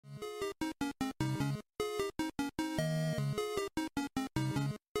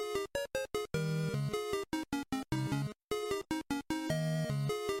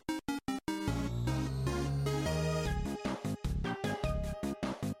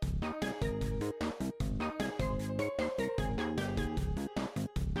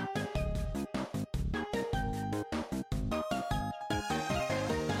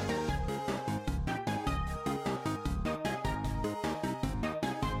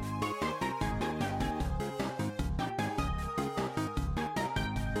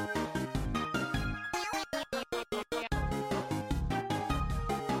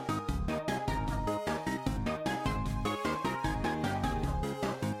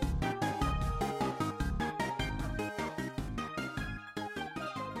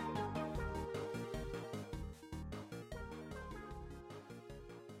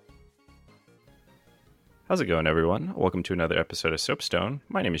How's it going, everyone? Welcome to another episode of Soapstone.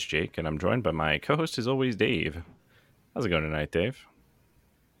 My name is Jake, and I'm joined by my co-host, as always, Dave. How's it going tonight, Dave?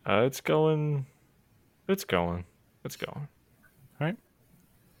 It's going. It's going. All right.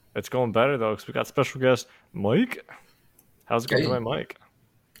 It's going better though because we got special guest Mike. How's it going Hey, tonight, Mike?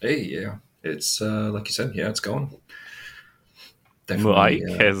 yeah. It's like you said, yeah, it's going. Mike Definitely,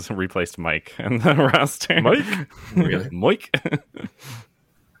 has replaced Mike in the roster. Mike? really. Mike.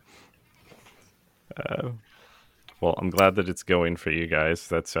 Well, I'm glad that it's going for you guys.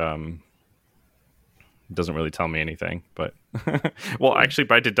 That's doesn't really tell me anything, but well, actually,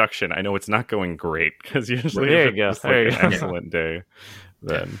 by deduction, I know it's not going great because usually There if you it's go. like There an you go. excellent day,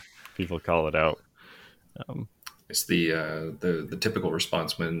 then people call it out. It's the typical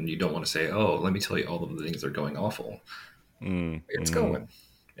response when you don't want to say, "Oh, let me tell you all of the things that are going awful." It's going.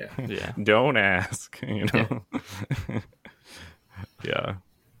 Yeah. Yeah. Don't ask, you know. Yeah,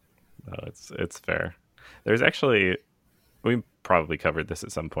 no, it's fair. There's actually, we probably covered this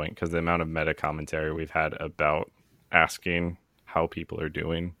at some point because the amount of meta commentary we've had about asking how people are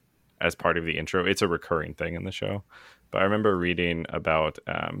doing as part of the intro, it's a recurring thing in the show. But I remember reading about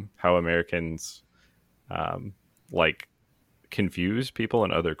how Americans like confuse people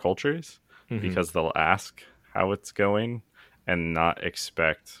in other cultures because they'll ask how it's going and not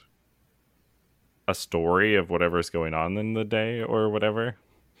expect a story of whatever's going on in the day or whatever.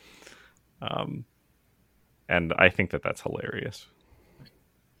 And I think that that's hilarious.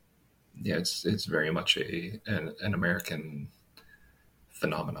 Yeah, it's very much an American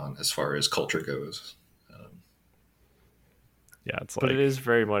phenomenon as far as culture goes. Yeah, it's But like, it is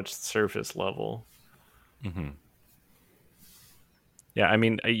very much surface level. yeah, I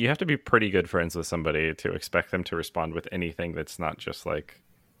mean, you have to be pretty good friends with somebody to expect them to respond with anything that's not just like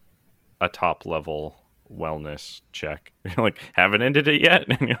a top level wellness check. You're like, haven't ended it yet,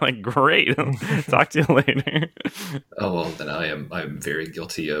 and you're like, great, talk to you later. Oh well, then I'm very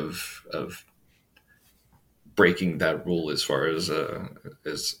guilty of breaking that rule as far as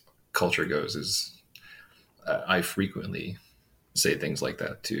culture goes. Is I frequently say things like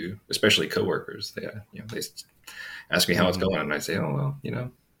that to, especially coworkers. They ask me how it's going, and I say, "Oh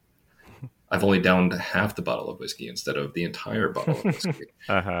well, I've only downed half the bottle of whiskey instead of the entire bottle of whiskey."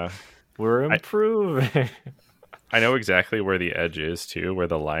 We're improving. I know exactly where the edge is too, where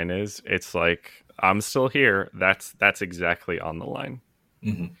the line is. It's like, I'm still here. That's exactly on the line.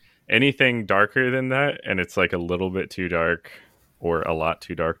 Mhm. Anything darker than that, and it's like a little bit too dark or a lot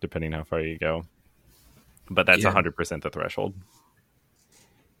too dark, depending how far you go. But that's Yeah. 100% the threshold.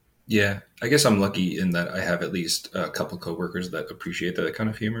 Yeah, I guess I'm lucky in that I have at least a couple coworkers that appreciate that kind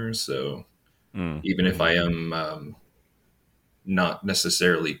of humor. So even if I am not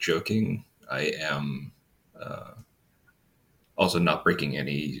necessarily joking, I am also not breaking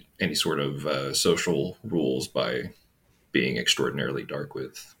any sort of social rules by being extraordinarily dark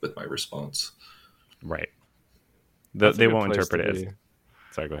with my response. Right. That's a They good won't place to interpret it as... be.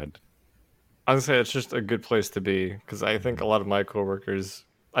 Sorry, go ahead. I would say it's just a good place to be because I think a lot of my coworkers,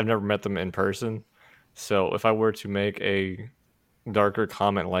 I've never met them in person. So if I were to make a darker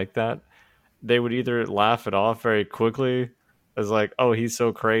comment like that, they would either laugh it off very quickly as like, "Oh, he's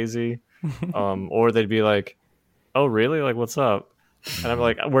so crazy," or they'd be like, "Oh, really? Like, what's up?" And I'm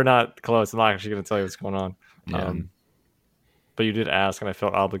like, "We're not close. I'm not actually going to tell you what's going on." Yeah. But you did ask, and I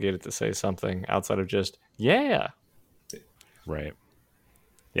felt obligated to say something outside of just, "Yeah." Right.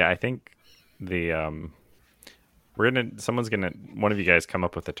 Yeah, I think the one of you guys come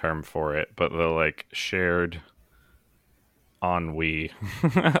up with a term for it, but the like shared ennui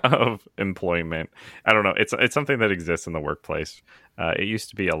of employment. I don't know. It's something that exists in the workplace. It used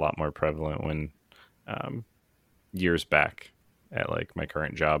to be a lot more prevalent when years back at like my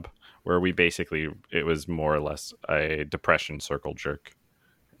current job, where it was more or less a depression circle jerk.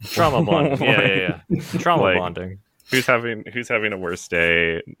 Trauma bonding. Yeah. Trauma Like, bonding. who's having a worse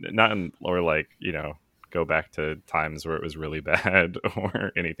day? Not in, or like, go back to times where it was really bad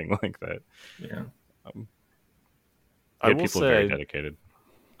or anything like that. Yeah. I will People very say, dedicated.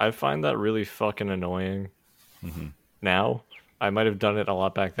 I find that really fucking annoying now. I might have done it a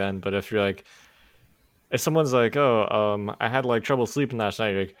lot back then, but if someone's like, "Oh, I had like trouble sleeping last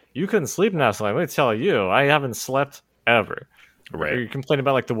night," you're like, "You couldn't sleep last night. Let me tell you, I haven't slept ever." Right. Or you complain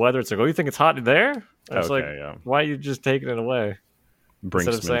about like the weather. It's like, "Oh, you think it's hot there?" And it's like, Okay, yeah. why are you just taking it away?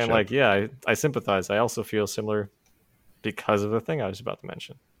 Instead of saying Brinksmanship. like, "Yeah, I sympathize. I also feel similar because of the thing I was about to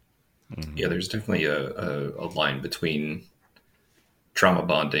mention." Yeah, there's definitely a line between trauma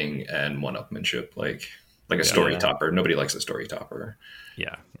bonding and one-upmanship, like a story topper. Nobody likes a story topper.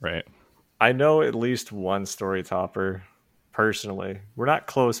 Yeah, right. I know at least one story topper personally. We're not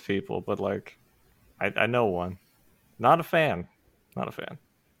close people, but like I know one. Not a fan. Not a fan.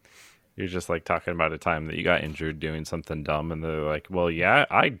 You're just like talking about a time that you got injured doing something dumb, and they're like, "Well, yeah,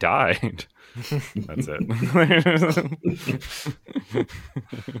 I died." That's it.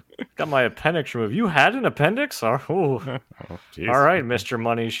 Got my appendix removed. You had an appendix? Oh, Oh, all right, Mr.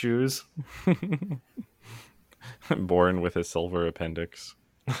 Money Shoes. Born with a silver appendix.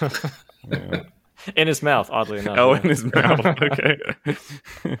 Yeah. In his mouth, oddly enough. Oh, yeah. in his mouth. Okay.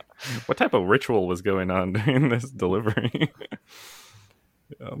 What type of ritual was going on during this delivery?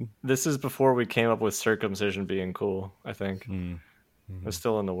 This is before we came up with circumcision being cool, I think. It's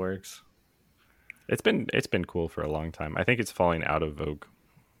still in the works. It's been cool for a long time. I think it's falling out of vogue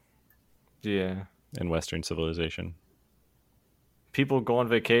Yeah. in Western civilization. People go on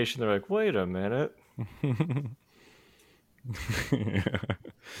vacation, they're like, wait a minute.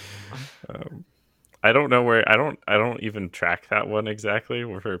 I don't know where I don't even track that one exactly.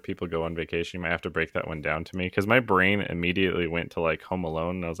 Where people go on vacation, you might have to break that one down to me because my brain immediately went to like Home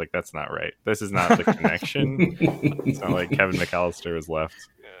Alone, and I was like, "That's not right. This is not the connection." It's not like Kevin McAllister was left.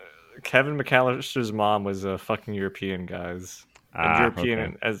 Kevin McAllister's mom was a fucking European, guys. And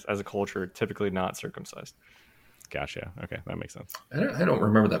European okay. as a culture, typically not circumcised. Gotcha. Okay, that makes sense. I don't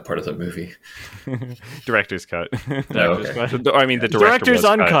remember that part of the movie. Director's cut. Oh, okay. I mean, the director Director's was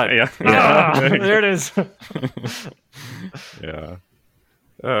uncut. Cut. Yeah. Ah, there it is. Yeah.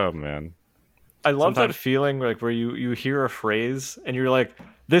 Oh man. I love that Sometimes- feeling like where you hear a phrase and you're like,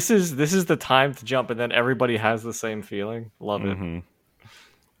 this is the time to jump, and then everybody has the same feeling. Love it. Mm-hmm.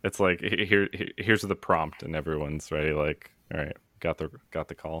 It's like here's the prompt, and everyone's ready. Like, all right, got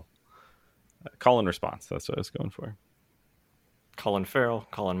the call. Call and response. That's what I was going for. Colin Farrell,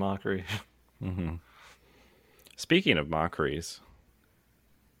 Colin Mockery. Mm-hmm. Speaking of mockeries,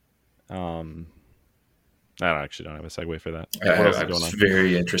 I actually don't have a segue for that. What else I is going was on?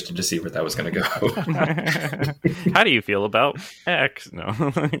 very interested to see where that was going to go. How do you feel about X?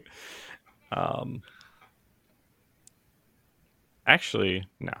 No. Actually,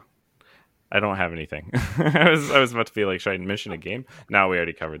 no. I don't have anything. I was about to be like, should I mention a game? No, we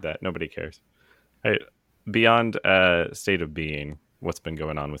already covered that. Nobody cares. Beyond state of being, what's been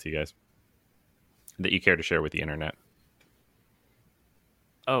going on with you guys that you care to share with the internet?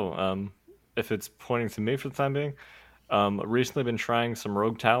 Oh, if it's pointing to me for the time being, recently been trying some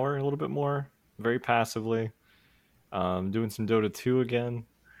Rogue Tower a little bit more, very passively. Doing some Dota 2 again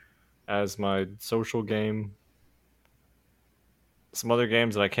as my social game. Some other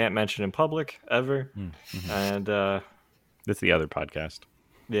games that I can't mention in public ever. Mm-hmm. And That's the other podcast.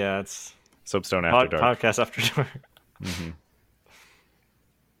 yeah, it's Soapstone After Dark. podcast after dark. Mm-hmm.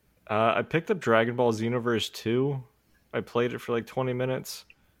 I picked up Dragon Ball Xenoverse 2. I played it for like 20 minutes.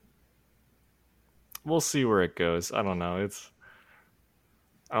 We'll see where it goes. I don't know.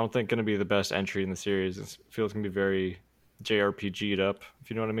 I don't think going to be the best entry in the series. It feels going to be very JRPG'd up, if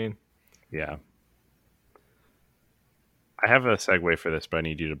you know what I mean. Yeah. I have a segue for this, but I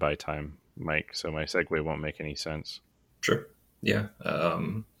need you to buy time, Mike, so my segue won't make any sense. Sure. Yeah.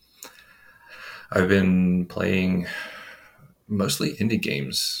 I've been playing mostly indie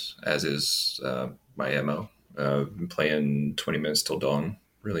games, as is my MO. I've been playing 20 Minutes Till Dawn.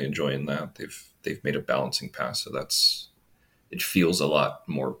 Really enjoying that. They've made a balancing pass, so it feels a lot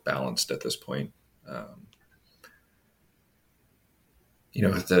more balanced at this point.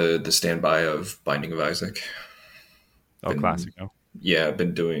 The standby of Binding of Isaac. Classic. Oh. Yeah, I've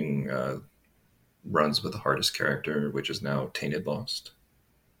been doing runs with the hardest character, which is now Tainted Lost.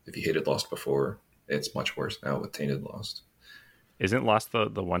 If you hated Lost before, it's much worse now with Tainted Lost. Isn't Lost the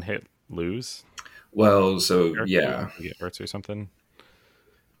one hit lose? Well, so yeah, You get hurts or something.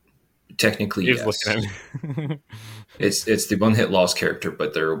 Technically, He's yes. looking at me. It's the one hit loss character,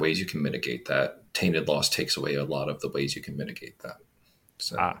 but there are ways you can mitigate that. Tainted Loss takes away a lot of the ways you can mitigate that.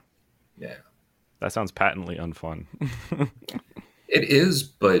 So, yeah. That sounds patently unfun. It is,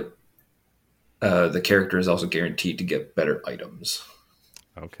 but the character is also guaranteed to get better items.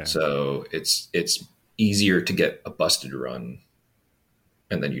 Okay. So it's easier to get a busted run,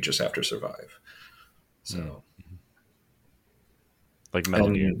 and then you just have to survive. So, like Metal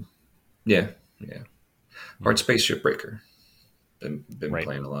Gear. Yeah. Hard Space Shipbreaker. Been Right.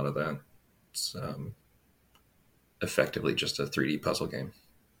 playing a lot of that. It's effectively just a 3D puzzle game,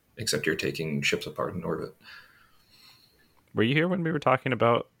 except you're taking ships apart in orbit. Were you here when we were talking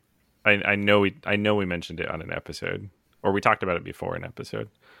about? I know we mentioned it on an episode, or we talked about it before an episode.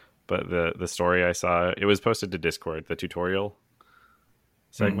 But the story I saw, it was posted to Discord, the tutorial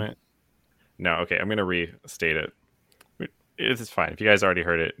segment. No, okay, I'm gonna restate it. It's fine. If you guys already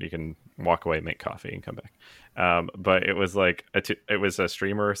heard it, you can walk away, make coffee, and come back. But it was like it was a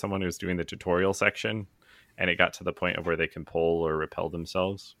streamer or someone who was doing the tutorial section, and it got to the point of where they can pull or repel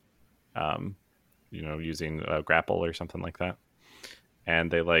themselves, using a grapple or something like that.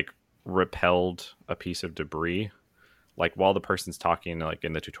 And they like repelled a piece of debris, like while the person's talking, like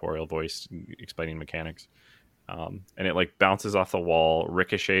in the tutorial voice, explaining mechanics. And it like bounces off the wall,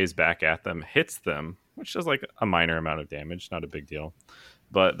 ricochets back at them, hits them, which does like a minor amount of damage, not a big deal.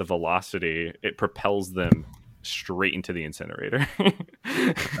 But the velocity, it propels them straight into the incinerator.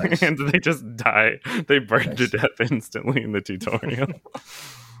 Nice. And they just die. They burn to Nice. death instantly in the tutorial.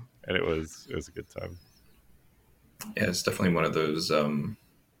 And it was a good time. Yeah, it's definitely one of those.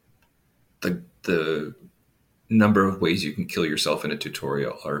 The number of ways you can kill yourself in a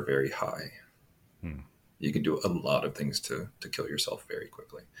tutorial are very high. You can do a lot of things to kill yourself very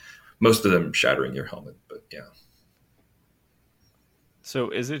quickly. Most of them shattering your helmet, but yeah. So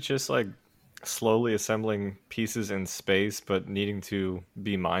is it just like slowly assembling pieces in space, but needing to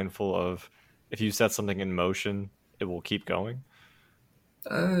be mindful of if you set something in motion, it will keep going?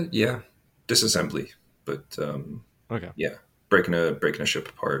 Yeah, disassembly, but Okay. yeah, breaking a ship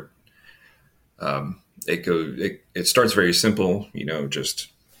apart. It starts very simple, just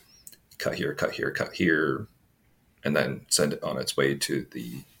cut here, cut here, cut here, and then send it on its way to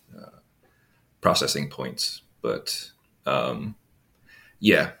the processing points. But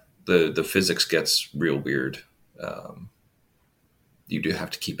yeah, the physics gets real weird. You do have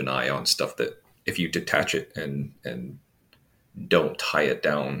to keep an eye on stuff that if you detach it and don't tie it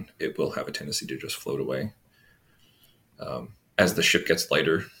down, it will have a tendency to just float away. As the ship gets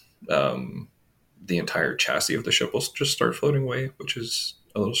lighter, the entire chassis of the ship will just start floating away, which is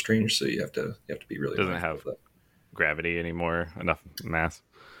a little strange. So you have to be really Doesn't mindful have of that. gravity anymore, enough mass.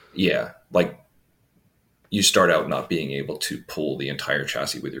 Yeah, like you start out not being able to pull the entire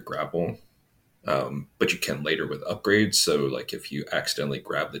chassis with your grapple, but you can later with upgrades. So like if you accidentally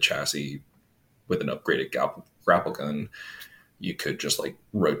grab the chassis with an upgraded grapple gun, you could just like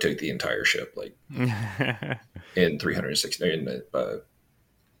rotate the entire ship like in 360 in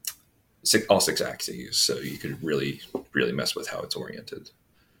all six axes. So you could really mess with how it's oriented.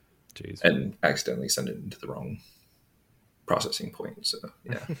 Jeez. And accidentally send it into the wrong processing point. So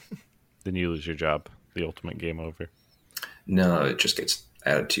yeah. Then you lose your job. The ultimate game over. No, it just gets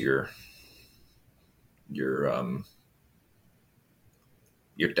added to your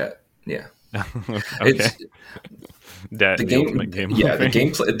debt. Yeah. Okay. That The the ultimate game yeah, over.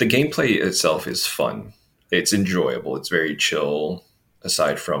 the gameplay itself is fun. It's enjoyable. It's very chill.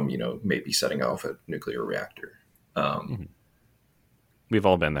 Aside from maybe setting off a nuclear reactor. We've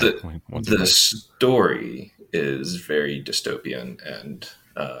all been there. The story is very dystopian, and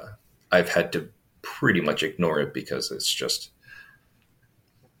I've had to pretty much ignore it because it's just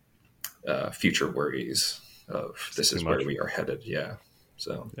future worries of this is where we are headed. Yeah.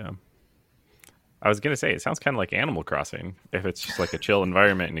 So yeah. I was gonna say it sounds kind of like Animal Crossing if it's just like a chill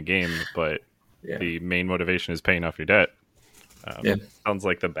environment in a game, but the main motivation is paying off your debt. Sounds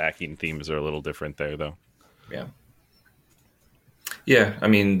like the backing themes are a little different there, though. Yeah. Yeah, I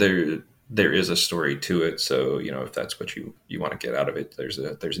mean there is a story to it, so if that's what you want to get out of it, there's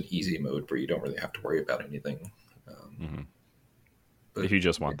an easy mode where you don't really have to worry about anything. But if you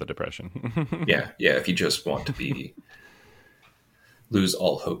just want the depression, yeah, if you just want to lose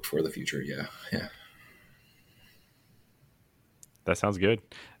all hope for the future, yeah. That sounds good.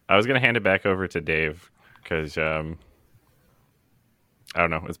 I was gonna hand it back over to Dave because I don't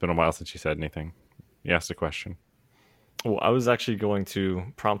know. It's been a while since you said anything. You asked a question. Well, I was actually going to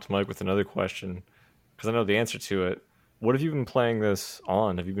prompt Mike with another question because I know the answer to it. What have you been playing this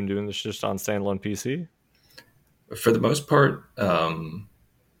on? Have you been doing this just on standalone PC? For the most part,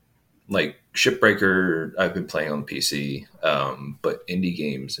 like Shipbreaker, I've been playing on PC, but indie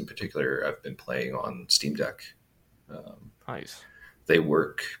games in particular, I've been playing on Steam Deck. Nice. They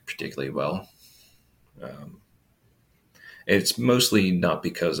work particularly well. It's mostly not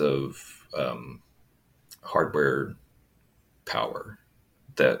because of hardware power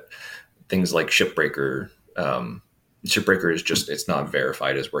that things like Shipbreaker is just it's not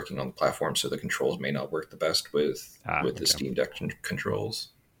verified as working on the platform, so the controls may not work the best with the Steam Deck controls.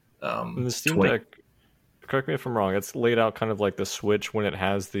 And the Steam Deck, correct me if I'm wrong, it's laid out kind of like the Switch when it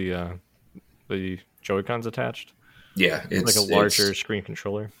has the Joy-Cons attached. Yeah, it's like a larger screen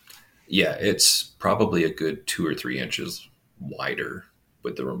controller. Yeah, it's probably a good 2 or 3 inches wider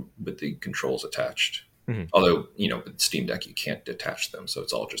with the controls attached. Mm-hmm. Although with Steam Deck you can't detach them, so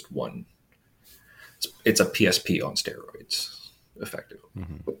it's all just one. It's a PSP on steroids, effectively.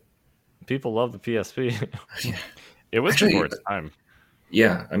 Mm-hmm. People love the PSP. Yeah. It was before its time.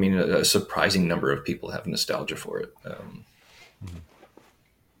 Yeah, I mean, a surprising number of people have nostalgia for it. I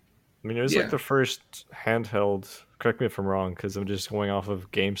mean, it was like Yeah, the first handheld. Correct me if I'm wrong, because I'm just going off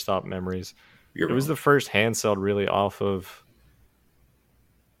of GameStop memories. you're It was wrong. the first handheld really off of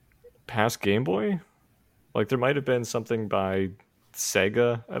past Game Boy. Like there might have been something by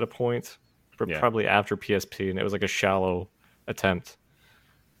Sega at a point, but Yeah. probably after PSP, and it was like a shallow attempt.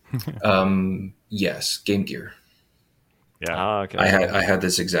 Yes, Game Gear. Yeah. Ah, okay. I had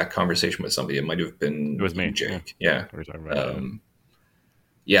this exact conversation with somebody. It might have It been was you, me. Yeah. Jake. Yeah. We were talking about it.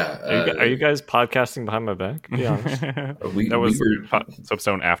 Yeah. Are you guys podcasting behind my back? Be honest. That We was were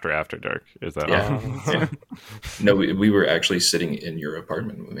Soapstone After Dark. Is that yeah, one? yeah. No, we were actually sitting in your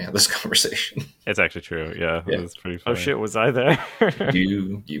apartment when we had this conversation. It's actually true. Yeah, Yeah. it was pretty Oh funny. shit, was I there?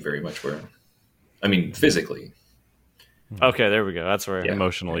 You very much were. I mean, physically. Okay, there we go. That's where Yeah.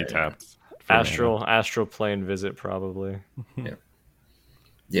 Emotionally Yeah. tapped. for me. astral plane visit probably. Yeah.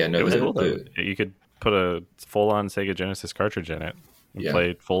 Yeah. No, It was the, cool though. the, You could put a full-on Sega Genesis cartridge in it and Yeah.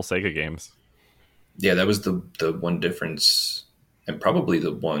 play full Sega games. yeah, that was the one difference, and probably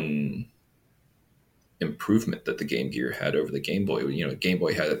the one improvement that the Game Gear had over the Game Boy. You know, Game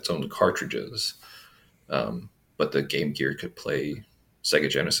Boy had its own cartridges, but the Game Gear could play Sega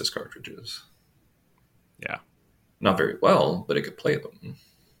Genesis cartridges. Yeah, Not very well, but it could play them.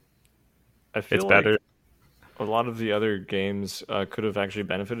 I feel it's like better. a lot of the other games could have actually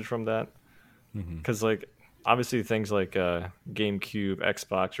benefited from that because like obviously things like GameCube,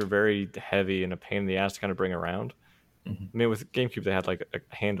 Xbox are very heavy and a pain in the ass to kind of bring around. Mhm. I mean, with GameCube they had like a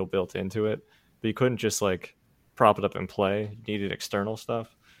handle built into it, but you couldn't just like prop it up and play. You needed external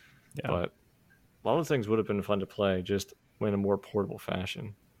stuff. Yeah. But a lot of things would have been fun to play just in a more portable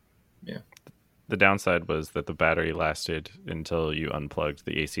fashion. Yeah. The downside was that the battery lasted until you unplugged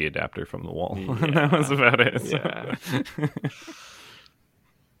the AC adapter from the wall. Yeah. And that was about it. So- Yeah.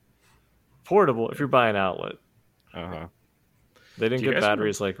 Portable if you're buying outlet. Uh-huh. They didn't Do you get guys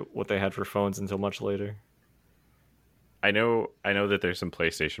batteries like what they had for phones until much later. I know that there's some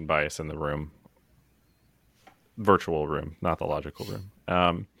PlayStation bias in the room. Virtual room, not the logical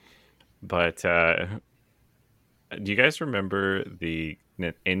room. But do you guys remember the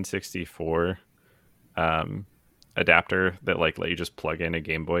N64 adapter that like let you just plug in a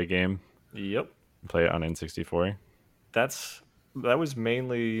Game Boy game Yep. and play it on N64? That was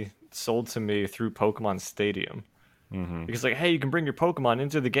mainly sold to me through Pokemon Stadium. Mm-hmm. Because like, hey, you can bring your Pokemon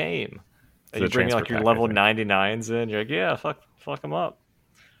into the game. And The you bring transfer like your pack, level I think. 99s in. You're like, yeah, fuck them up.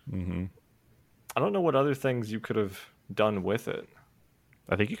 Mm-hmm. I don't know what other things you could have done with it.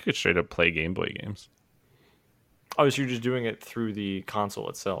 I think you could straight up play Game Boy games. Oh, so you're just doing it through the console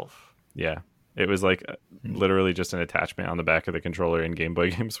itself. Yeah. It was like literally just an attachment on the back of the controller, and Game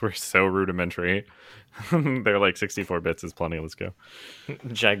Boy games were so rudimentary. They're like 64 bits is plenty. Let's go.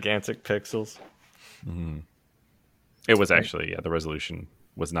 Gigantic pixels. It was actually, yeah, the resolution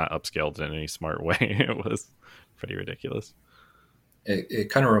was not upscaled in any smart way. It was pretty ridiculous. It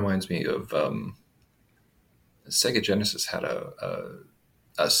kind of reminds me of Sega Genesis had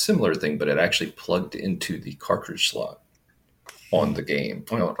a similar thing, but it actually plugged into the cartridge slot on the game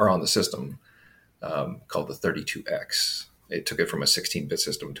or on the system called the 32X. It took it from a 16-bit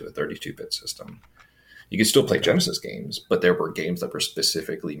system to a 32-bit system. You could still play Genesis games, but there were games that were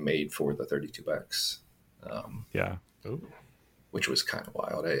specifically made for the 32X, Yeah. Ooh. which was kind of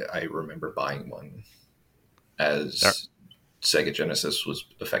wild. I remember buying one as Yeah. Sega Genesis was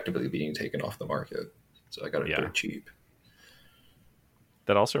effectively being taken off the market. So I got it Yeah. dirt cheap.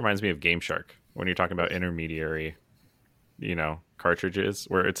 That also reminds me of Game Shark when you're talking about intermediary, cartridges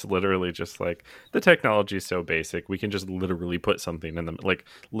where it's literally just like the technology is so basic. We can just literally put something in the like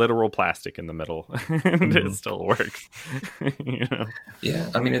literal plastic in the middle and it still works.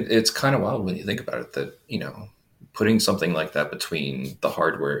 Yeah, I mean, it's kind of wild when you think about it that, putting something like that between the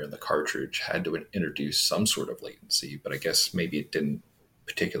hardware and the cartridge had to introduce some sort of latency, but I guess maybe it didn't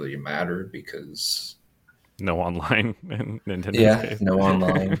particularly matter because... No online in Nintendo's Yeah, case. no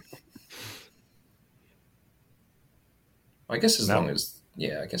online. I guess as No. long as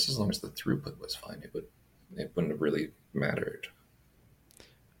the throughput was fine, it wouldn't have really mattered.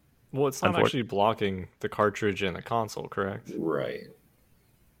 Well, it's not Unfor- actually blocking the cartridge in the console, correct? Right.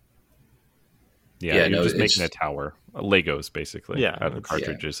 Yeah, Yeah, you're no, just making a it's- tower. Legos, basically. Yeah, Out of it's-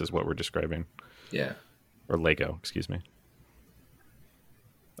 cartridges is what we're describing. Yeah. Or Lego, excuse me.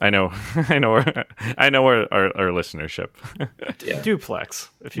 I know our listenership. Yeah. Duplex,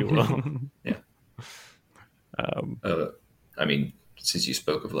 if you will. Yeah. I mean, since you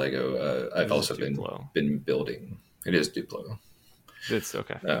spoke of Lego, I've is also Duplo. been building. It is Duplo. It's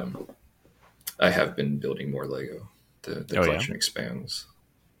okay. I have been building more Lego. the Oh yeah. collection expands.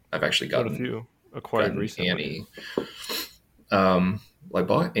 I've actually What have you acquired gotten recently? Annie. I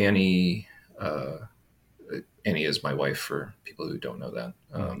bought Annie. Annie is my wife, for people who don't know that.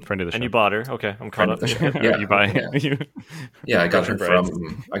 Friend of the And show. you bought her. Okay, I'm caught Friend of up. the show. Or Yeah, you buy yeah, you yeah. virgin brides.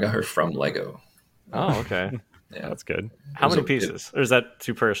 I got her from Lego. Oh, okay. Yeah, That's good. How many it, pieces? Or is that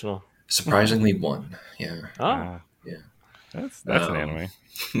too personal? surprisingly one. Yeah, Oh, yeah. That's an Um,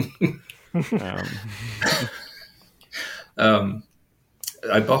 anime. Um,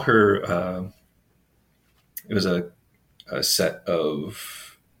 I bought her. It was a set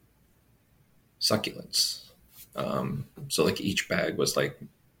of succulents. So like each bag was like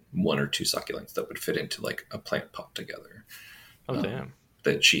one or two succulents that would fit into like a plant pot together. oh, damn.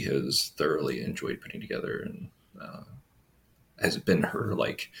 That she has thoroughly enjoyed putting together, and has been her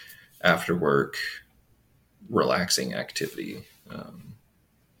like after work relaxing activity,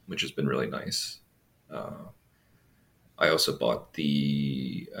 which has been really nice. I also bought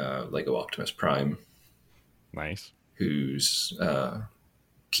the Lego Optimus Prime, nice. whose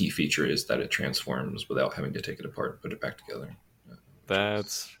key feature is that it transforms without having to take it apart and put it back together.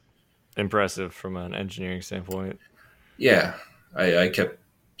 That's impressive from an engineering standpoint. Yeah, I kept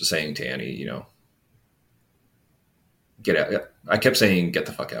saying to Annie, get out. I kept saying, get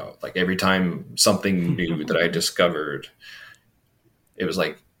the fuck out. Like every time something new that I discovered, it was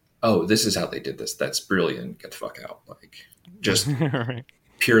like, oh, this is how they did this. That's brilliant. Get the fuck out. Like just Right.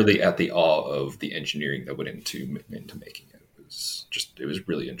 purely at the awe of the engineering that went into making it. It was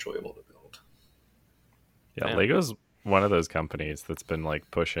really enjoyable to build. Yeah, Damn. Lego's one of those companies that's been like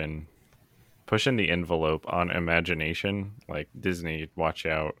pushing the envelope on imagination. Like Disney, watch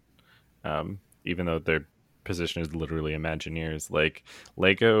out. Even though their position is literally Imagineers, like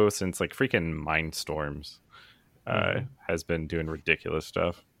Lego since like freaking Mindstorms has been doing ridiculous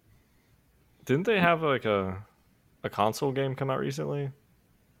stuff. Didn't they have like a console game come out recently?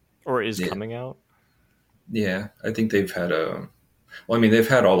 Or is Yeah, coming out? yeah. I think they've had a. Well, I mean, they've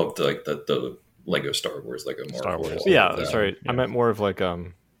had all of the Lego Star Wars, Lego Star Marvel, Wars. all of Yeah, that. sorry. I Yeah. meant more of like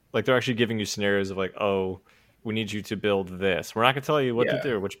they're actually giving you scenarios of like, oh, we need you to build this. We're not gonna tell you what to Yeah.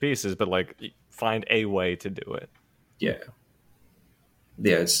 do, which pieces, but like find a way to do it. Yeah,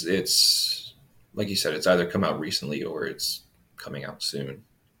 yeah. It's like you said. It's either come out recently or it's coming out soon.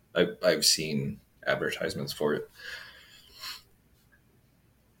 I've seen advertisements for it.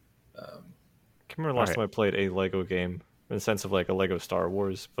 I can't remember the All last right. time I played a Lego game in the sense of like a Lego Star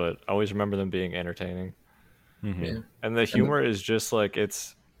Wars, but I always remember them being entertaining. Mhm. Yeah, And the And humor is just like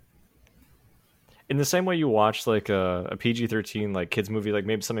it's in the same way you watch like a PG-13 like kids movie, like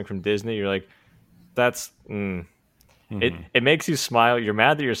maybe something from Disney. You're like, that's Mhm. it makes you smile. You're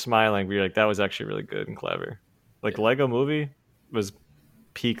mad that you're smiling, but you're like, that was actually really good and clever. Like Yeah. Lego Movie was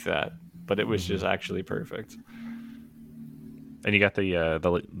peak that, but it was Mhm. just actually perfect. And you got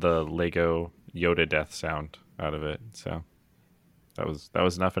the Lego Yoda death sound out of it, so that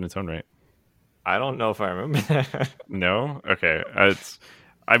was enough in its own right. I don't know if I remember that. No, okay.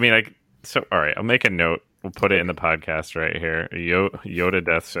 I mean, so all right. I'll make a note. We'll put it in the podcast right here. Yoda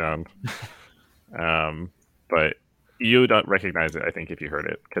death sound. But you don't recognize it, I think, if you heard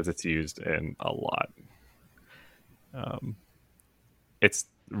it because it's used in a lot. It's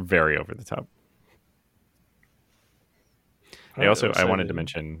very over the top. I wanted to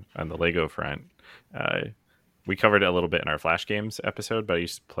mention on the Lego front, we covered it a little bit in our Flash Games episode, but I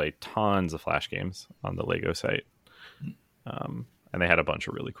used to play tons of Flash games on the Lego site. And they had a bunch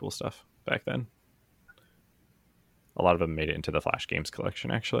of really cool stuff back then. A lot of them made it into the Flash Games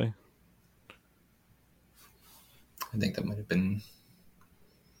collection, actually. I think that might have been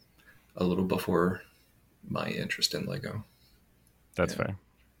a little before my interest in Lego. That's Yeah. fair.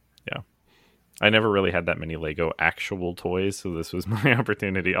 Yeah. I never really had that many Lego actual toys, so this was my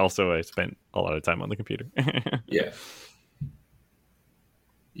opportunity. Also, I spent a lot of time on the computer. Yeah.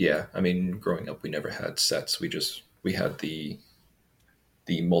 Yeah. I mean, growing up, we never had sets. We had the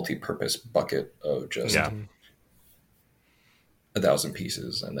multi-purpose bucket of just Yeah. 1,000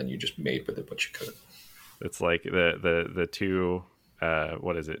 pieces, and then you just made with it what you could. It's like the two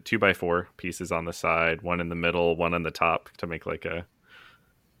what is it, 2x4 pieces on the side, one in the middle, one on the top to make like a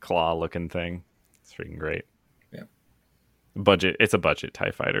claw looking thing. It's freaking great. Yeah. It's a budget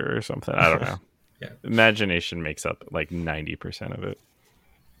TIE fighter or something. I don't know. Yeah. Imagination makes up like 90% of it.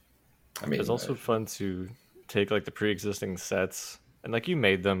 I mean, It's also fun to take like the pre-existing sets and like you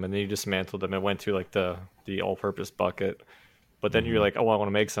made them and then you dismantled them and went to like the all-purpose bucket. But then you're like, oh, I want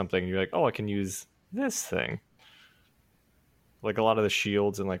to make something. And you're like, oh, I can use this thing. Like a lot of the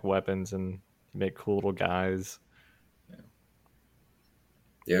shields and like weapons and make cool little guys.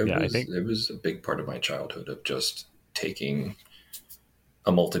 yeah, I think it was a big part of my childhood of just taking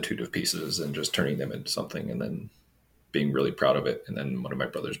a multitude of pieces and just turning them into something, and then being really proud of it, and then one of my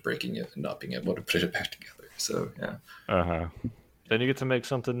brothers breaking it and not being able to put it back together. So yeah. Uh-huh. Then you get to make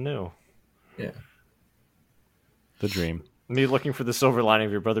something new. Yeah. The dream. Me looking for the silver lining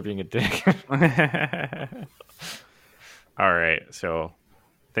of your brother being a dick. All right. So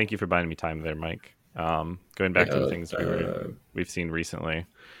thank you for buying me time there, Mike. Going back to the things we've seen recently.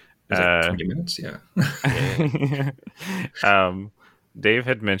 Is that 20 minutes? Yeah. Dave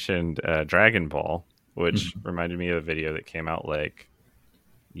had mentioned Dragon Ball, which reminded me of a video that came out like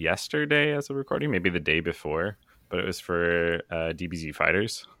yesterday as a recording, maybe the day before, but it was for DBZ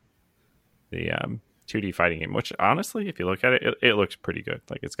Fighters, the 2D fighting game, which honestly, if you look at it, it looks pretty good.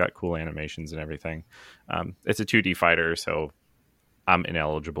 Like it's got cool animations and everything. It's a 2D fighter, so I'm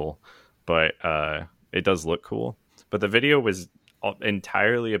ineligible, but it does look cool. But the video was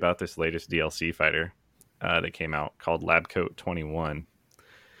entirely about this latest DLC fighter that came out called Labcoat 21.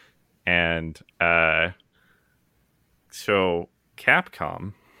 And so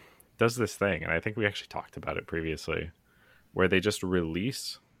Capcom does this thing, and I think we actually talked about it previously, where they just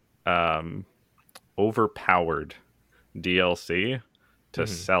release overpowered DLC to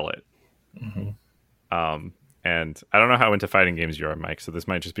sell it. And I don't know how into fighting games you are, Mike, so this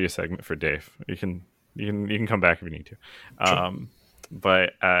might just be a segment for Dave. You can come back if you need to. Sure.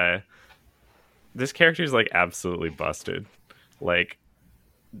 But this character is like absolutely busted. Like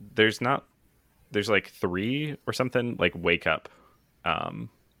there's like 3 or something like wake up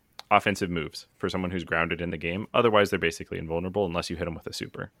offensive moves for someone who's grounded in the game. Otherwise, they're basically invulnerable unless you hit them with a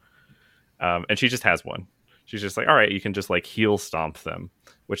super. And she just has one. She's just like, all right, you can just like heel stomp them,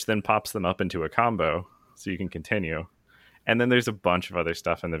 which then pops them up into a combo so you can continue. And then there's a bunch of other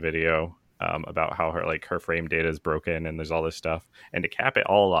stuff in the video about how her frame data is broken, and there's all this stuff. And to cap it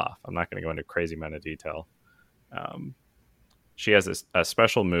all off, I'm not going to go into a crazy amount of detail. She has a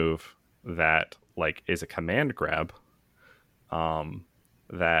special move that like is a command grab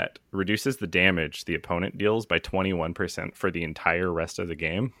that reduces the damage the opponent deals by 21% for the entire rest of the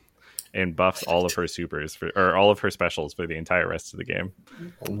game, and buffs all of her supers or all of her specials for the entire rest of the game.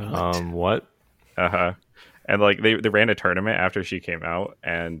 What? And like they ran a tournament after she came out,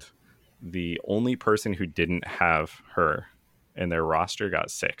 and the only person who didn't have her in their roster got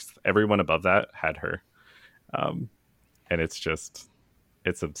 6th. Everyone above that had her. And it's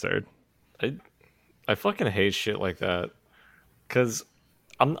absurd. I fucking hate shit like that, because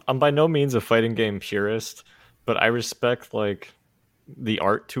I'm by no means a fighting game purist, but I respect like the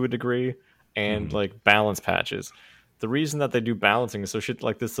art to a degree and like balance patches. The reason that they do balancing is so shit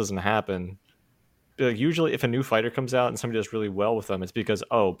like this doesn't happen. Like, usually if a new fighter comes out and somebody does really well with them, it's because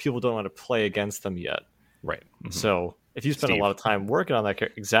people don't want to play against them yet. Right. So if you spend a lot of time working on that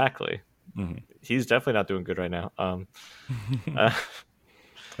character, exactly. He's definitely not doing good right now.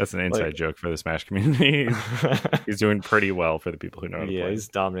 That's an inside joke for the Smash community. He's doing pretty well for the people who know how to play. Yeah, he's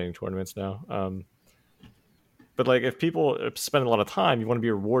dominating tournaments now. But like, if people spend a lot of time, you want to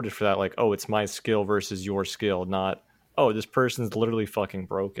be rewarded for that. Like, oh, it's my skill versus your skill, not, oh, this person's literally fucking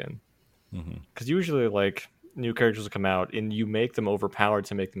broken. Because usually, like, new characters will come out and you make them overpowered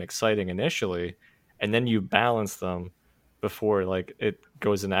to make them exciting initially, and then you balance them before like it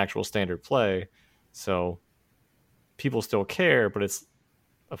goes into actual standard play. So people still care, but it's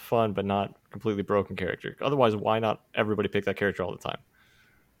a fun but not completely broken character. Otherwise, why not everybody pick that character all the time?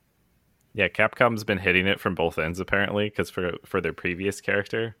 Yeah, Capcom's been hitting it from both ends apparently, because for their previous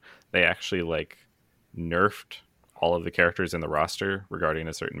character, they actually like nerfed all of the characters in the roster regarding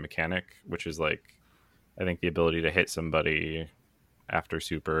a certain mechanic, which is like, I think the ability to hit somebody after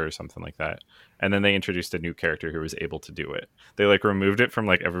super or something like that. And then they introduced a new character who was able to do it. They like removed it from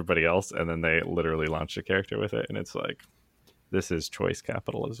like everybody else, and then they literally launched a character with it, and it's like, this is choice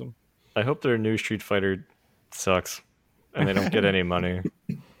capitalism. I hope their new Street Fighter sucks and they don't get any money.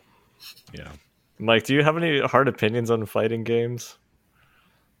 Yeah. Mike, do you have any hard opinions on fighting games?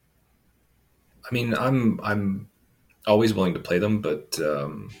 I mean, I'm always willing to play them, but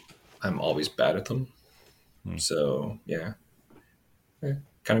I'm always bad at them. So yeah,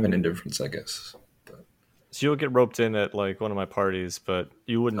 kind of an indifference, I guess. But, so you'll get roped in at like one of my parties, but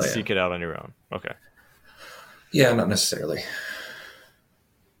you wouldn't seek it out on your own. Okay. Yeah, not necessarily.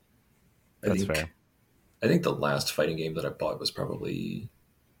 That's fair. I think the last fighting game that I bought was probably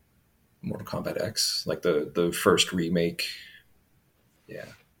Mortal Kombat X, like the first remake. Yeah.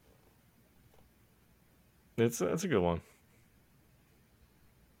 That's a good one.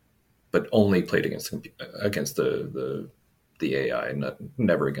 But only played against the AI,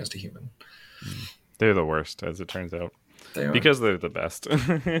 never against a human. They're the worst, as it turns out. They are. Because they're the best.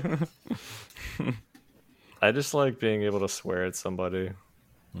 I just like being able to swear at somebody.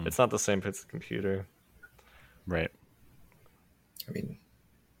 Hmm. It's not the same if it's a computer. Right. I mean,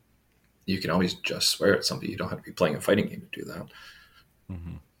 you can always just swear at somebody. You don't have to be playing a fighting game to do that.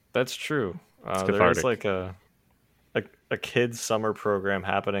 Hmm. That's true. It's There is cathartic. like a kids summer program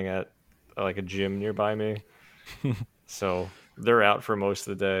happening at like a gym nearby me. So they're out for most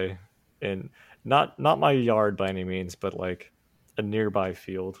of the day in not my yard by any means, but like a nearby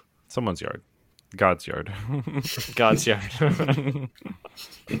field. Someone's yard. God's yard. God's yard.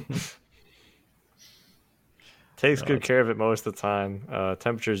 Takes No, good care of it most of the time.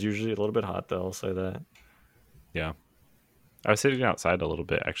 Temperature is usually a little bit hot though, I'll say that. yeah. I was sitting outside a little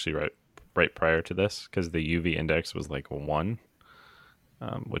bit actually right prior to this because the UV index was like 1,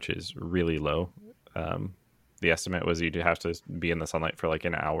 which is really low. The estimate was you'd have to be in the sunlight for like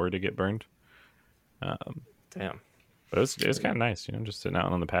an hour to get burned. Damn. But it was kind of nice, just sitting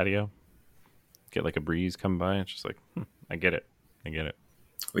out on the patio, get like a breeze come by. It's just like, I get it. I get it.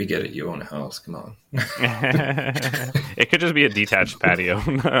 We get it. You own a house. Come on. It could just be a detached patio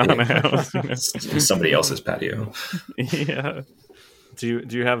on a house. Somebody else's patio. Yeah. Do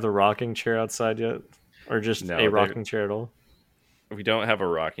you have the rocking chair outside yet, or just No, a rocking chair at all? We don't have a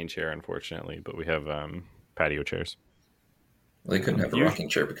rocking chair, unfortunately, but we have patio chairs. Well, they couldn't have a You- rocking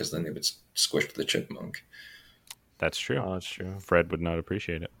chair because then they would squish the chipmunk. That's true. Oh, that's true. Fred would not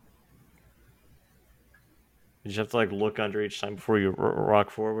appreciate it. You just have to like look under each time before you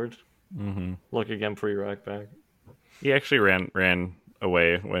rock forward. Mm-hmm. Look again before you rock back. He actually ran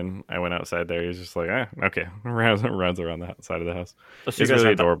away when I went outside there. He was just like, okay, runs around the side of the house. Oh, so It's really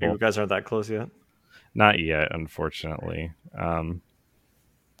aren't adorable. You guys aren't that close yet. Not yet, unfortunately.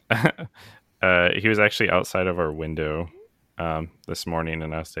 He was actually outside of our window this morning,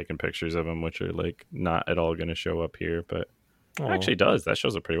 and I was taking pictures of him, which are like not at all going to show up here, but it Aw. actually does. That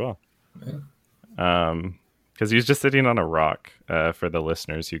shows up pretty well. Yeah. Because he was just sitting on a rock. For the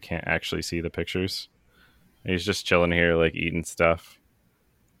listeners who can't actually see the pictures, he's just chilling here, like eating stuff.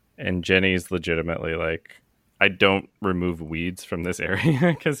 And Jenny's legitimately like, I don't remove weeds from this area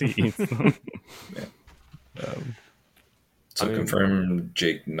because he eats them. Yeah. I mean- confirm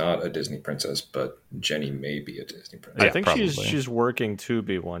Jake not a Disney princess, but Jenny may be a Disney princess. I Yeah, think probably. she's working to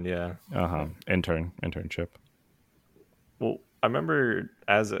be one. Yeah. Internship. Well, I remember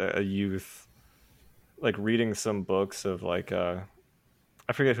as a youth, like reading some books of like I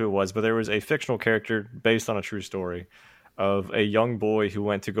forget who it was, but there was a fictional character based on a true story of a young boy who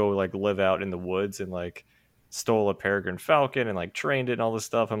went to go like live out in the woods and like stole a peregrine falcon and like trained it and all this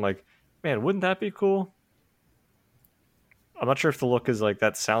stuff. I'm like, man, wouldn't that be cool? I'm not sure if the look is like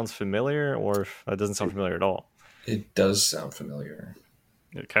that sounds familiar or if that doesn't sound familiar at all. It does sound familiar.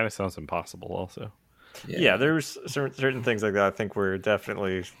 It kind of sounds impossible, also. Yeah, there's certain things like that. I think were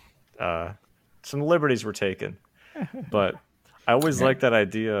definitely some liberties were taken, but I always Yeah. like that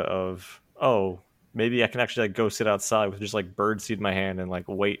idea of maybe I can actually like go sit outside with just like birdseed in my hand and like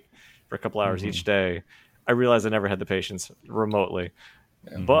wait for a couple hours each day. I realized I never had the patience remotely,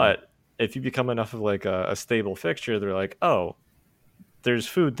 but if you become enough of like a stable fixture, they're like, oh, there's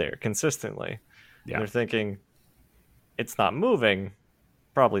food there consistently. Yeah. And they're thinking it's not moving,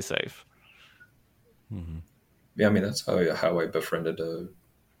 probably safe. Yeah, I mean that's how I befriended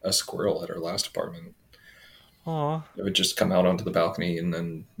a squirrel at our last apartment. Aw. It would just come out onto the balcony, and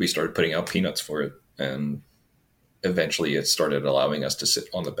then we started putting out peanuts for it, and eventually it started allowing us to sit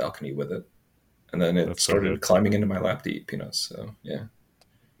on the balcony with it, and then it That's so started good. climbing into my lap to eat peanuts. So yeah,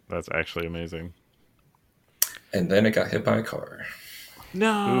 That's actually amazing. and then it got hit by a car.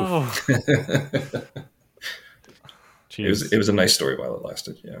 No. Jeez. It was a nice story while it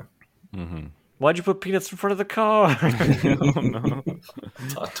lasted. Yeah, Why'd you put peanuts in front of the car? Oh, no.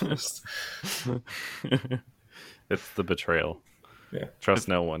 plot twist. It's the betrayal. Yeah, Trust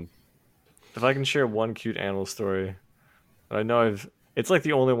no one. If I can share one cute animal story, I know it's like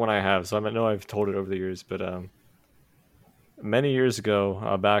the only one I have, so I know I've told it over the years, but many years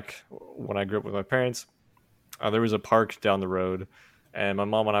ago, back when I grew up with my parents, there was a park down the road, and my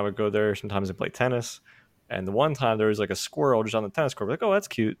mom and I would go there sometimes and play tennis. And the one time there was like a squirrel just on the tennis court. We're like, oh, that's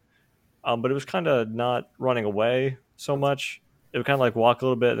cute. But it was kind of not running away so much. It would kind of like walk a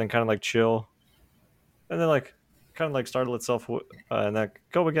little bit, then kind of like chill, and then like kind of like startle itself and then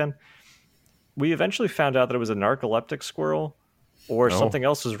go again. We eventually found out that it was a narcoleptic squirrel, or Oh. something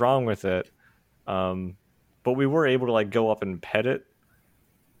else was wrong with it. But we were able to like go up and pet it,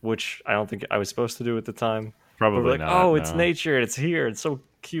 which I don't think I was supposed to do at the time. But Probably we're like, not. oh, it's no. nature, it's here, it's so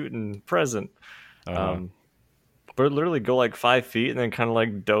cute and present. Uh-huh. But it'd literally go like 5 feet and then kind of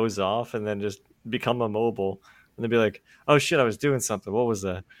like doze off and then just become immobile. And they'd be like, oh shit, I was doing something. What was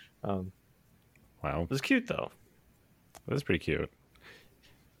that? Wow, It was cute though. that's pretty cute.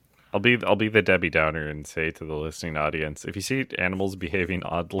 I'll be the Debbie Downer and say to the listening audience, if you see animals behaving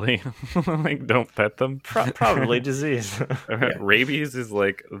oddly, like don't pet them. Probably disease. Yeah. Rabies is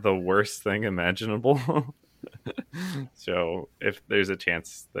like the worst thing imaginable. So if there's a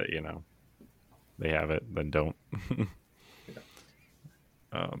chance that they have it, then don't.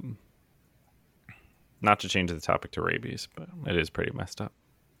 um, Not to change the topic to rabies, but it is pretty messed up.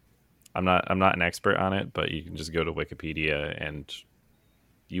 I'm not an expert on it, but you can just go to Wikipedia and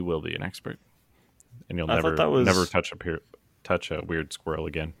you will be an expert, and you'll I thought that was never touch a weird squirrel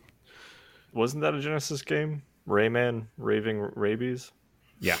again. Wasn't that a Genesis game? Rayman Raving Rabies.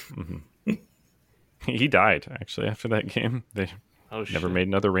 Yeah, he died actually after that game. They Oh shit! never made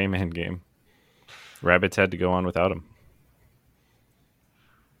another Rayman game. Rabbits had to go on without him.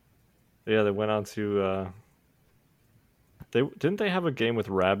 Yeah, they went on to. They have a game with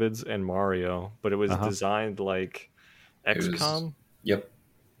Rabbids and Mario, but it was designed like XCOM. Yep.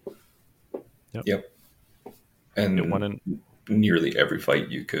 Yep. And it won nearly every fight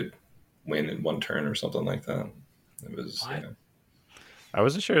you could win in one turn or something like that. It was. I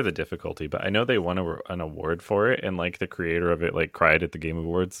wasn't sure of the difficulty, but I know they won an award for it, and like the creator of it like cried at the Game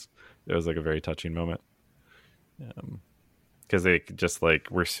Awards. It was like a very touching moment, because they just like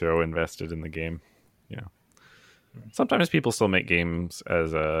were so invested in the game. Sometimes people still make games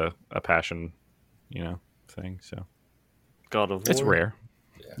as a passion, thing. So God of War. It's rare.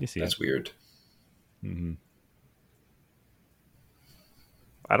 Yeah, you see that's weird. Mm-hmm.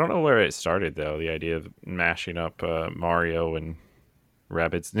 I don't know where it started though. The idea of mashing up Mario and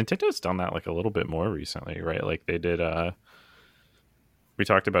Rabbids. Nintendo's done that like a little bit more recently, right? Like they did. We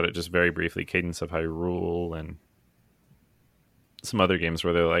talked about it just very briefly. Cadence of Hyrule and some other games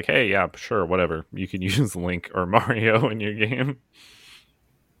where they're like, "Hey, yeah, sure, whatever. You can use Link or Mario in your game."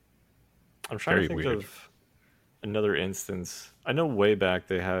 I'm trying to think of another instance. I know way back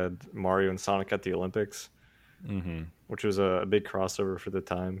they had Mario and Sonic at the Olympics, which was a big crossover for the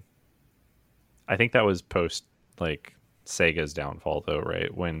time. I think that was post like Sega's downfall, though,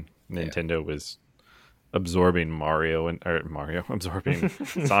 right? When Nintendo was absorbing absorbing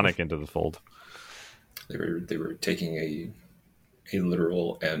Sonic into the fold. They were taking a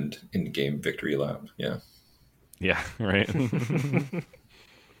literal and in-game victory lap. Yeah. Yeah. Right.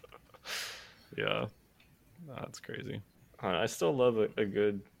 Yeah. That's crazy. I still love a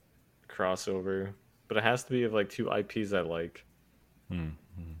good crossover, but it has to be of like two IPs I like.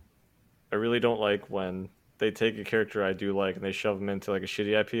 Mm-hmm. I really don't like when they take a character I do like and they shove them into like a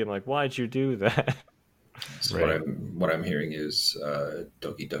shitty IP. I'm like, why'd you do that? So what I'm hearing is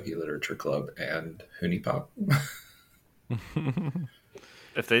Doki Doki Literature Club and Huni Pop.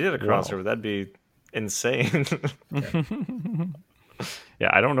 If they did a crossover, that'd be insane. Yeah,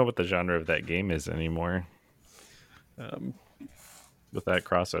 I don't know what the genre of that game is anymore. With that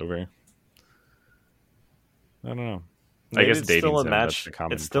crossover, I don't know. Maybe I guess it's dating still a sim, match. that's the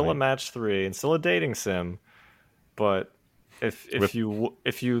common It's still point. a match 3 and still a dating sim, but if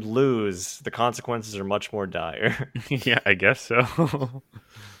you lose, the consequences are much more dire. Yeah, I guess so.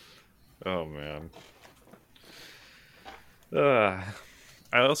 Oh man.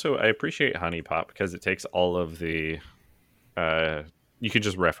 I appreciate Honey Pop because it takes all of the you could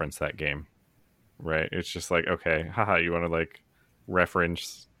just reference that game, right? It's just like, okay, haha, you want to like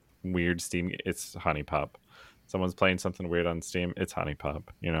reference weird Steam, it's Honey Pop. Someone's playing something weird on Steam, it's Honey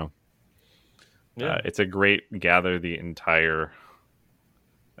Pop, it's a great gather the entire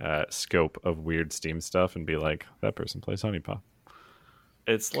scope of weird Steam stuff and be like, that person plays Honey Pop.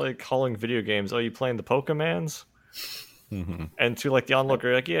 It's like calling video games, oh, you playing the Pokemans? Mm-hmm. And to like the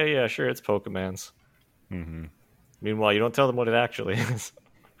onlooker, like, yeah, sure, it's Pokemans. Mm-hmm. Meanwhile, you don't tell them what it actually is.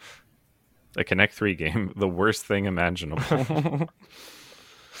 A Connect 3 game, the worst thing imaginable.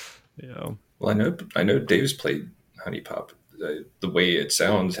 Yeah. Well, I know Dave's played Honey Pop. The way it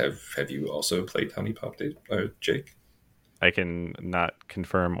sounds, have you also played Honey Pop, Dave? Jake? I can not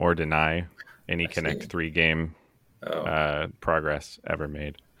confirm or deny any Connect 3 game progress ever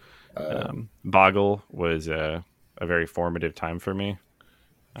made. Boggle was a very formative time for me.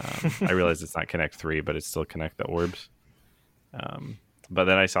 I realize it's not Connect 3, but it's still Connect the Orbs. But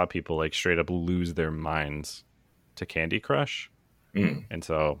then I saw people like straight up lose their minds to Candy Crush. And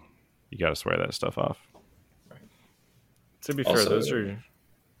so you got to swear that stuff off. To be fair, those are...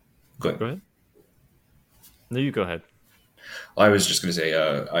 Go ahead. No, you go ahead. I was just going to say,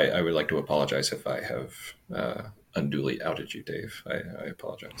 I would like to apologize if I have unduly outed you, Dave. I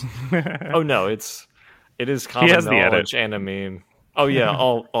apologize. Oh, no, it is common knowledge and a meme. Oh, yeah,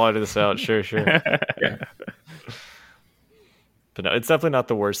 I'll edit this out. Sure. Yeah. But no, it's definitely not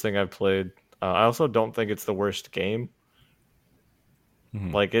the worst thing I've played. I also don't think it's the worst game.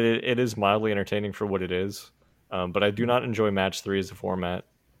 Mhm. Like it is mildly entertaining for what it is, but I do not enjoy match 3 as a format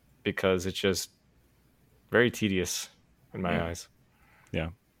because it's just very tedious in my Mm. eyes. Yeah.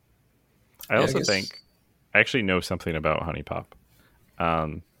 I Yeah, I also guess. think I actually know something about Honey Pop.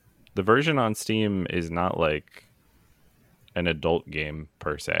 Um, the version on Steam is not like an adult game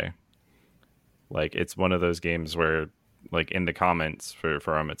per se. Like it's one of those games where, like in the comments for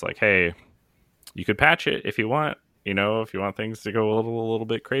them, it's like, hey, you could patch it if you want. You know, if you want things to go a little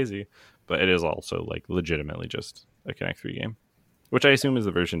bit crazy, but it is also like legitimately just a Connect 3 game, which I assume is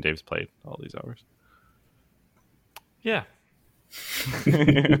the version Dave's played all these hours. Yeah,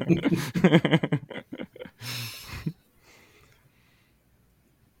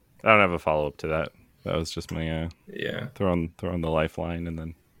 I don't have a follow up to that. That was just my Yeah. throwing the lifeline, and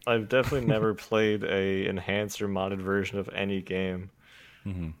then I've definitely never played a enhanced or modded version of any game.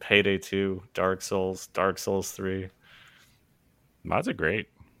 mhm. Payday 2, Dark Souls, Dark Souls 3. Mods are great.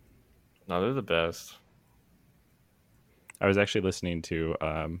 No, they're the best. I was actually listening to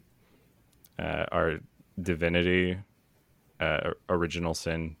our Divinity Original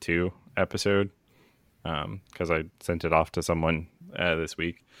Sin 2 episode because I sent it off to someone this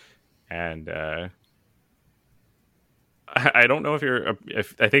week, and I don't know if you're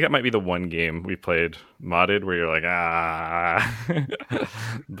if I think that might be the one game we played modded where you're like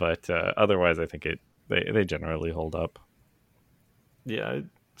but otherwise I think they generally hold up. Yeah, I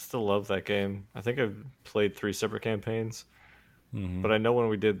still love that game. I think I've played 3 separate campaigns, Mm-hmm. but I know when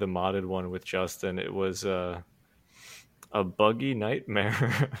we did the modded one with Justin, it was a buggy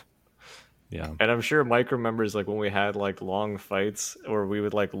nightmare. Yeah. And I'm sure Mike remembers like when we had like long fights where we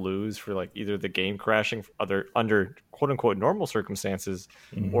would like lose for like either the game crashing other under quote unquote normal circumstances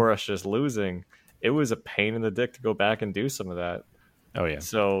Hmm. or us just losing. It was a pain in the dick to go back and do some of that. Oh yeah.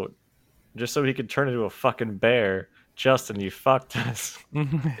 So just so he could turn into a fucking bear, Justin, you fucked us. Oh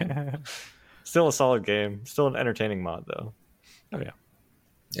Still a solid game. Still an entertaining mod though. yeah.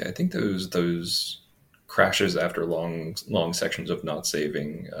 Yeah, I think those crashes after long sections of not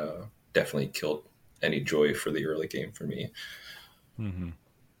saving definitely killed any joy for the early game for me. Mm-hmm.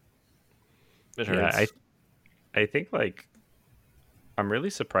 It Yeah. hurts. I think like I'm really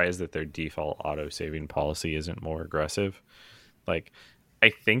surprised that their default auto saving policy isn't more aggressive. Like I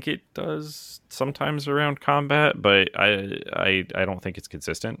think it does sometimes around combat, but I don't think it's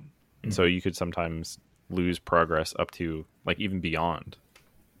consistent. So Mhm. you could sometimes lose progress up to like even beyond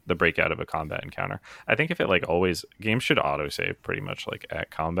the breakout of a combat encounter. I think if it like always games should autosave pretty much like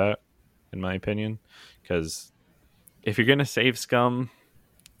at combat, in my opinion, because if you're gonna save scum,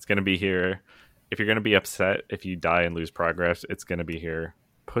 it's gonna be here. If you're gonna be upset if you die and lose progress, it's gonna be here.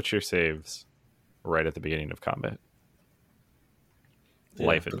 Put your saves right at the beginning of combat. Yeah.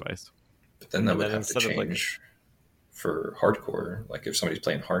 Life advice. But then that And would then have to instead of like change for hardcore. Like if somebody's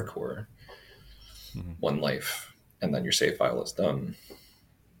playing hardcore, Mhm. one life, and then your save file is done.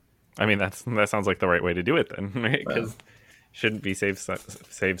 I mean, that sounds like the right way to do it then, right? Yeah. Because shouldn't be save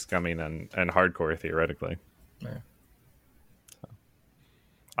scumming and hardcore theoretically. Yeah.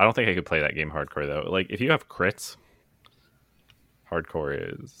 I don't think I could play that game hardcore though. Like if you have crits,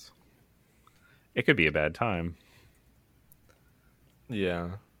 hardcore is it could be a bad time.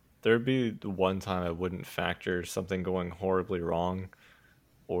 yeah. There'd be the one time I wouldn't factor something going horribly wrong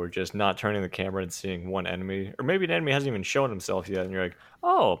or just not turning the camera and seeing one enemy, or maybe an enemy hasn't even shown himself yet, and you're like,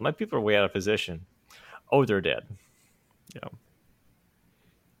 "Oh, my people are way out of position. Oh, they're dead." Yeah.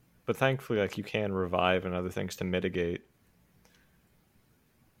 But thankfully, like you can revive and other things to mitigate.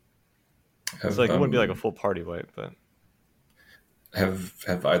 It's Have like it wouldn't be like a full party wipe, but have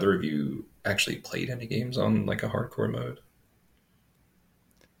either of you actually played any games on like a hardcore mode?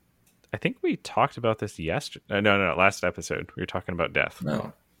 I think we talked about this yesterday. No, last episode. We were talking about death.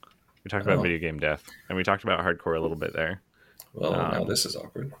 No. We talked about Oh, video game death, and we talked about hardcore a little bit there. well, now Um, this is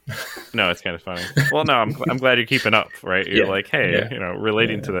awkward. no, it's kind of funny. Well, no, I'm glad you're keeping up, right? You're Yeah, like, hey, yeah,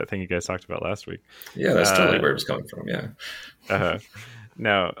 relating to yeah, that thing you guys talked about last week. yeah. That's totally Uh, where it was coming from. Yeah, uh,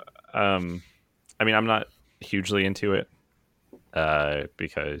 no, I mean, I'm not hugely into it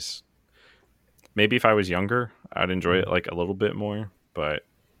because maybe if I was younger, I'd enjoy it like a little bit more. But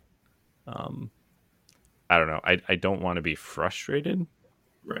um, I don't know. I don't want to be frustrated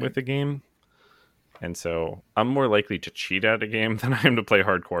right. with the game. And so I'm more likely to cheat at a game than I am to play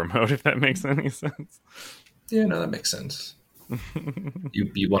hardcore mode, if that makes any sense. Yeah, no, that makes sense.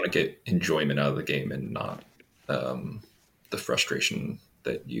 You want to get enjoyment out of the game and not the frustration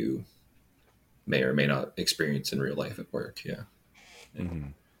that you may or may not experience in real life at work. Yeah,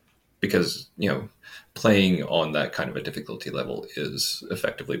 Mhm. because playing on that kind of a difficulty level is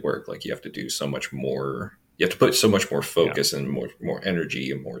effectively work. Like you have to do so much more. You have to put so much more focus and more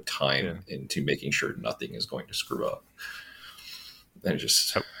energy and more time into making sure nothing is going to screw up. And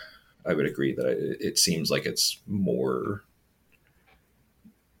just, I would agree that it seems like it's more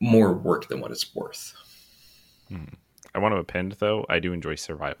work than what it's worth. I want to append, though, I do enjoy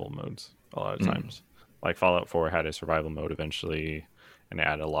survival modes a lot of times. Like Fallout 4 had a survival mode eventually, and it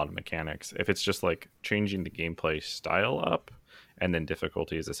added a lot of mechanics. If it's just like changing the gameplay style up and then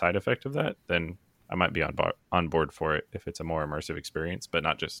difficulty is a side effect of that, then I might be on board for it if it's a more immersive experience, but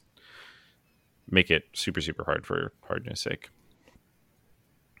not just make it super, super hard for hardness sake.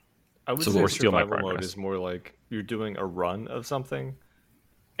 I would say survival mode is more like you're doing a run of something,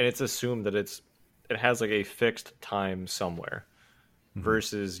 and it's assumed that it has like a fixed time somewhere,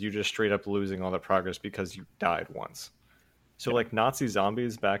 versus you just straight up losing all that progress because you died once. So like Nazi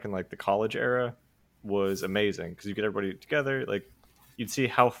zombies back in like the college era was amazing because you get everybody together, like you'd see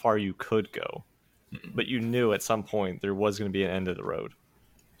how far you could go, but you knew at some point there was going to be an end of the road.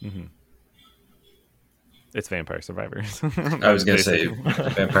 It's Vampire Survivors. I was going to say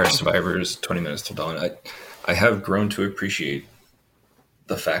Vampire Survivors, 20 Minutes Till Dawn. I have grown to appreciate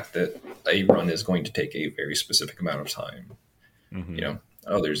the fact that a run is going to take a very specific amount of time.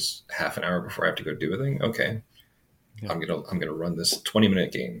 There's half an hour before I have to go do a thing. Okay. I'm gonna run this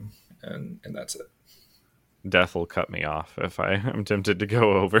 20-minute game and that's it. Death will cut me off if I'm tempted to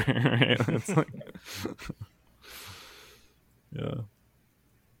go over. Right? It's like, yeah.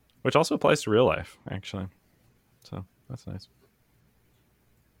 Which also applies to real life, actually. So that's nice.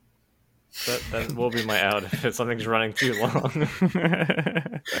 That will be my out if something's running too long.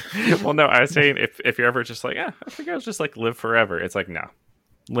 Well, no, I was saying if you're ever just like, I think I'll just like live forever. It's like, no,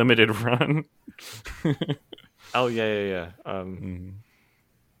 limited run. Oh yeah.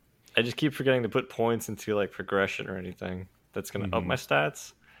 I just keep forgetting to put points into like progression or anything that's gonna up my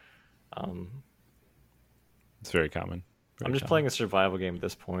stats. It's very common. I'm just playing a survival game at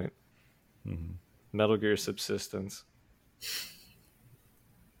this point. Metal Gear Subsistence.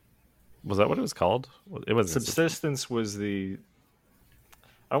 Was that what it was called? It was Subsistence was the,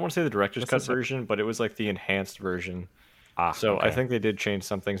 I don't want to say the director's cut version, but it was like the enhanced version. So okay. I think they did change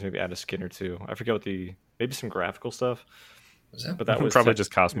some things, maybe add a skin or two. I forget what maybe some graphical stuff. But that was probably just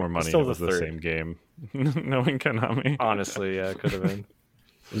cost more money. Still it was the same game. Knowing Konami. Honestly, yeah, it could have been.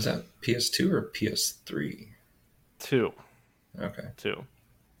 Was that PS2 or PS3? 2. Okay. 2.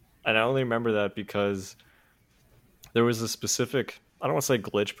 And I only remember that because there was a specific, I don't want to say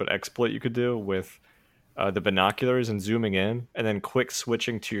glitch, but exploit you could do with the binoculars and zooming in, and then quick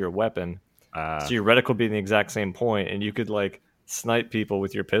switching to your weapon. So your reticle would be in the exact same point, and you could like snipe people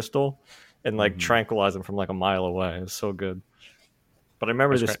with your pistol and like tranquilize them from like a mile away. It was so good. But I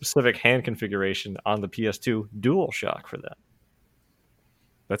remember the specific hand configuration on the PS2 DualShock for that.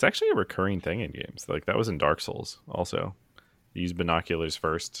 That's actually a recurring thing in games. Like that was in Dark Souls also. You use binoculars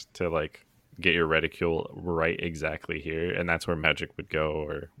first to like get your reticule right exactly here, and that's where magic would go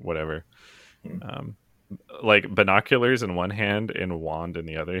or whatever. Like binoculars in one hand and wand in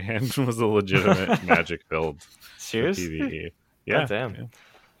the other hand was a legitimate magic build. Seriously? PvE. Yeah. God damn. Yeah.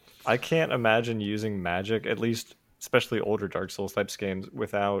 I can't imagine using magic, at least especially older Dark Souls types games,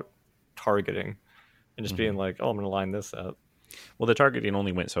 without targeting and just being like, oh, I'm going to line this up. Well, the targeting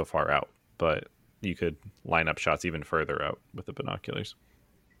only went so far out, but you could line up shots even further out with the binoculars.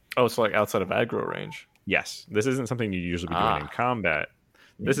 Oh, so like outside of aggro range? Yes. This isn't something you usually be doing in combat.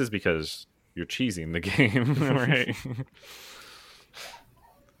 This is because you're cheesing the game, right?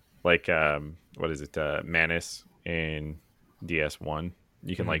 Like, what is it? Manus in DS1.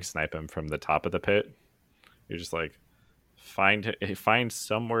 You can like snipe him from the top of the pit. You're just like, find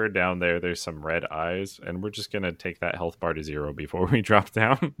somewhere down there. There's some red eyes, and we're just gonna take that health bar to 0 before we drop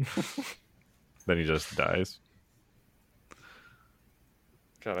down. Then he just dies.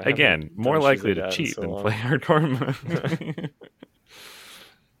 God, again, more likely to cheat than play hardcore mode.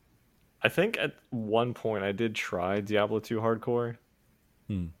 I think at one point I did try Diablo 2 hardcore,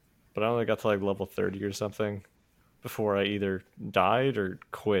 but I only got to like level 30 or something before I either died or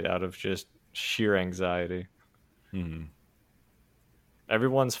quit out of just sheer anxiety.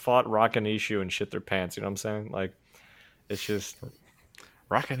 Everyone's fought Rakanishu and shit their pants, you know what I'm saying? Like, it's just...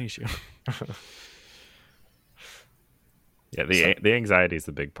 Rakanishu. Yeah, the anxiety is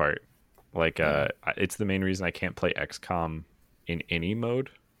the big part. Like, it's the main reason I can't play XCOM in any mode,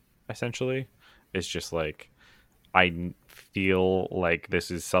 essentially. It's just like, I feel like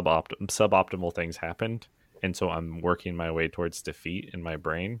this is suboptimal things happened, and so I'm working my way towards defeat in my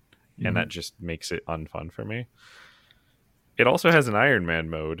brain, and that just makes it unfun for me. It also has an Iron Man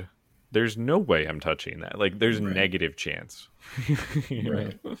mode, there's no way I'm touching that. Like, there's Right. negative chance. You know?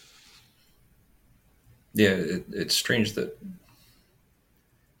 Right. Yeah, it's strange that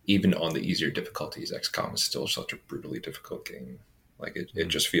even on the easier difficulties, XCOM is still such a brutally difficult game. Like it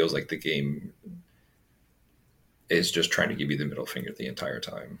just feels like the game is just trying to give you the middle finger the entire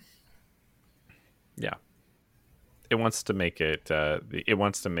time. Yeah. It wants to make it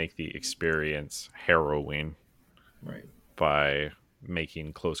wants to make the experience harrowing Right. by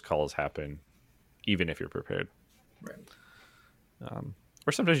making close calls happen, even if you're prepared. Right.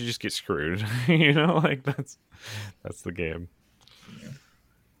 Or sometimes you just get screwed. You know, like that's the game. Yeah.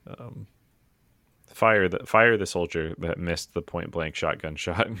 Fire the soldier that missed the point blank shotgun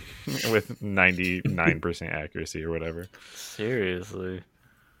shot with 99% accuracy or whatever. Seriously,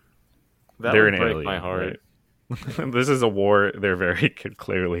 that They're would an break alien, my heart. right? This is a war. They're very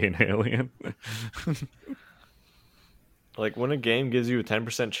clearly an alien. Like when a game gives you a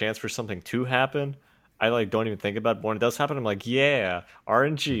 10% chance for something to happen, I like don't even think about it. But when it does happen, I'm like, yeah,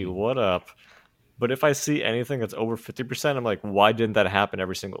 RNG, what up? But if I see anything that's over 50%, I'm like, why didn't that happen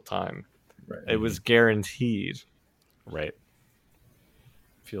every single time? Right. It was guaranteed. Right.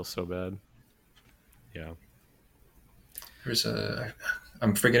 Feels so bad. Yeah.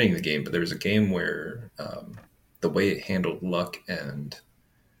 I'm forgetting the game, but there was a game where the way it handled luck and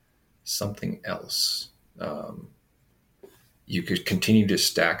something else, you could continue to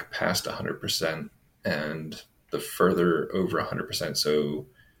stack past 100% and the further over 100%. So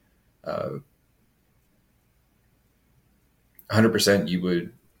 100%, you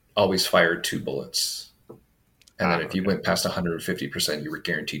would always fire 2 bullets. And then if you went past 150%, you were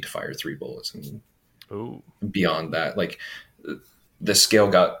guaranteed to fire 3 bullets. And Ooh. beyond that, like the scale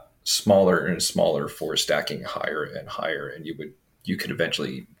got smaller and smaller for stacking higher and higher. And you could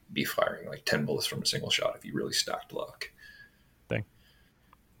eventually be firing like 10 bullets from a single shot if you really stacked luck. Thing.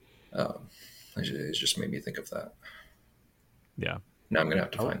 It just made me think of that. Yeah. Now I'm going to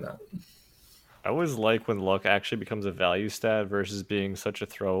have to find that. I always like when luck actually becomes a value stat versus being such a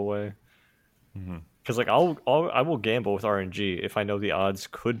throwaway. Because like I will gamble with RNG if I know the odds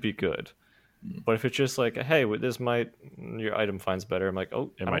could be good. But if it's just like, hey, with this your item finds better, I'm like,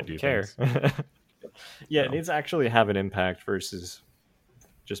 oh, It I might don't do care. Yeah, it No. needs to actually have an impact versus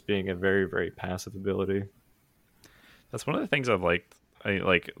just being a very, very passive ability. That's one of the things I've liked. I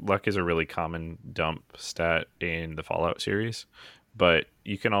like luck is a really common dump stat in the Fallout series, but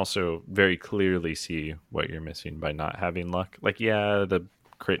you can also very clearly see what you're missing by not having luck. Like, yeah, the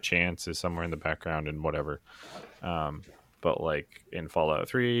crit chance is somewhere in the background and whatever. But like in Fallout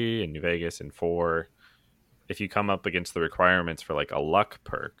 3 and New Vegas and 4, if you come up against the requirements for like a luck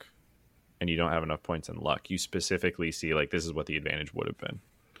perk and you don't have enough points in luck, you specifically see like this is what the advantage would have been.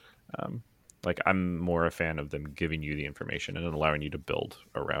 Like I'm more a fan of them giving you the information and allowing you to build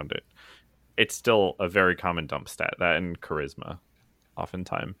around it. It's still a very common dump stat. That and charisma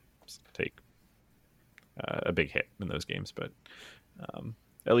oftentimes take a big hit in those games, but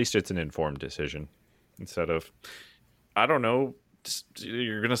at least it's an informed decision instead of, I don't know,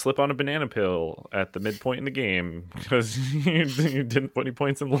 you're gonna slip on a banana pill at the midpoint in the game because you didn't put any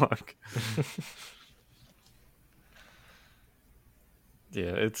points in luck. Yeah,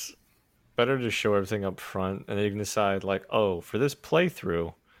 it's better to show everything up front and then you can decide like, oh, for this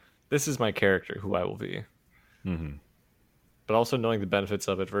playthrough, this is my character who I will be. But also knowing the benefits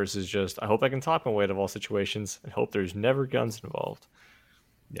of it versus just, I hope I can talk my way out of all situations and hope there's never guns involved.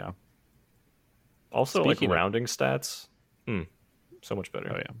 Yeah. Also, Speaking like of- rounding stats, so much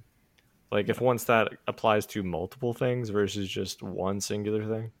better. Oh yeah. Like if one stat applies to multiple things versus just one singular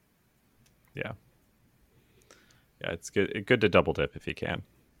thing. Yeah. Yeah, it's good to double dip if you can.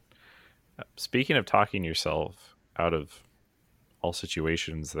 Speaking of talking yourself out of all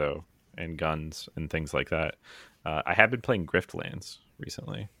situations, though, and guns and things like that, I have been playing Griftlands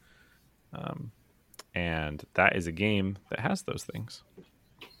recently. And that is a game that has those things.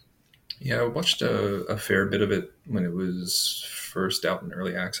 Yeah, I watched a fair bit of it when it was first out in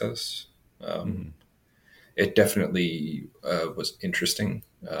early access. It definitely was interesting.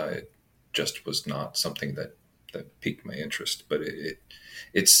 It just was not something that piqued my interest, but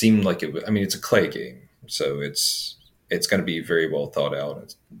it seemed like it was. I mean, it's a clay game, so it's going to be very well thought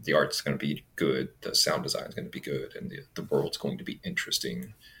out. The art's going to be good, the sound design is going to be good, and the world's going to be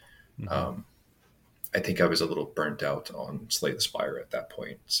interesting. I think I was a little burnt out on Slay the Spire at that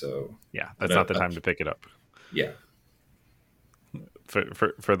point. So Yeah, that's not the time to pick it up. Yeah,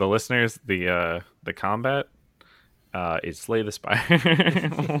 For the listeners, the combat is Slay the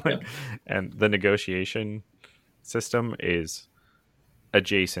Spire, and the negotiation system is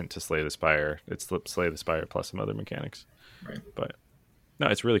adjacent to Slay the Spire. It's Slay the Spire plus some other mechanics. right. But no,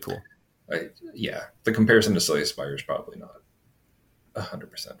 it's really cool. Yeah, the comparison to Slay Spire is probably not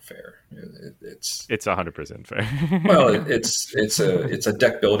 100% fair. It's 100% fair. Well, it's a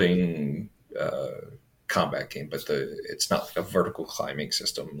deck building combat game, but it's not like a vertical climbing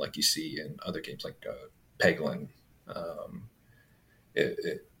system like you see in other games like Peglin. Um, it,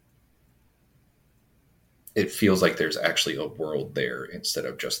 it it feels like there's actually a world there instead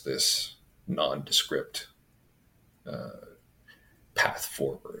of just this nondescript path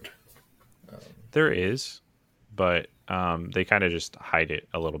forward. There is, but they kind of just hide it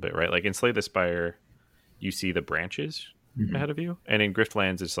a little bit, right? Like in Slay the Spire, you see the branches ahead of you, and in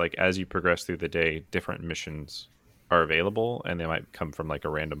Griftlands, it's like as you progress through the day, different missions are available, and they might come from like a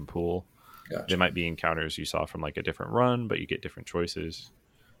random pool. Gotcha. They might be encounters you saw from like a different run, but you get different choices.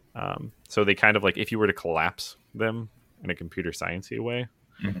 So they kind of like if you were to collapse them in a computer sciencey way,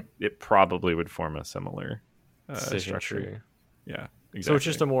 it probably would form a similar Decision structure. tree. Yeah, exactly. So it's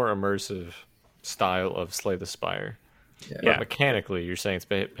just a more immersive style of Slay the Spire. But Yeah. mechanically, you're saying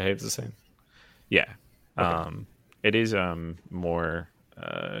it behaves the same. Yeah. Okay. It is more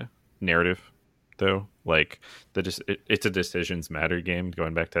narrative though. Like it's a decisions matter game.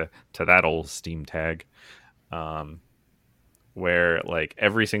 Going back to that old Steam tag, where like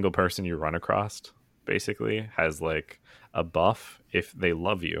every single person you run across basically has like a buff if they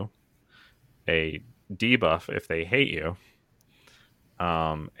love you, a debuff if they hate you,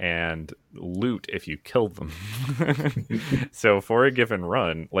 and loot if you kill them. So for a given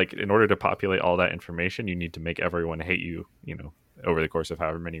run, like in order to populate all that information, you need to make everyone hate you, over the course of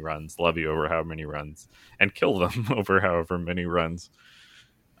however many runs, love you over however many runs, and kill them over however many runs.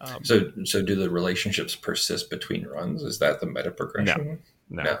 So do the relationships persist between runs? Is that the meta progression?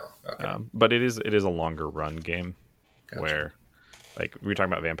 No. Okay. But it is a longer run game. Gotcha. Where, like we were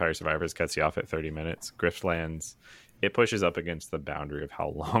talking about, Vampire Survivors cuts you off at 30 minutes. Griftlands, it pushes up against the boundary of how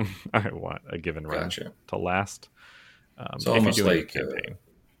long I want a given run to last. So if you're doing a campaign.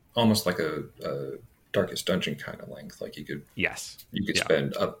 Almost like a Darkest Dungeon kind of length. Like you could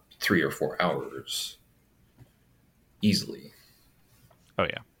spend up 3 or 4 hours easily. Oh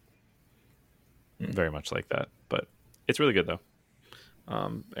yeah, very much like that. But it's really good though.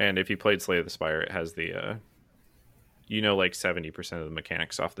 And if you played Slay the Spire, it has the like 70% of the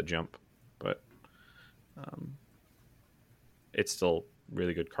mechanics off the jump, but it's still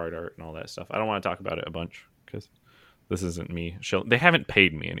really good card art and all that stuff. I don't want to talk about it a bunch because this isn't me. They haven't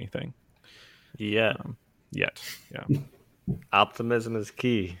paid me anything yet. Yeah. Optimism is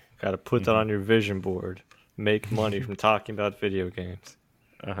key. Got to put that on your vision board. Make money from talking about video games.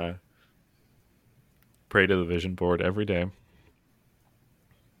 Pray to the vision board every day.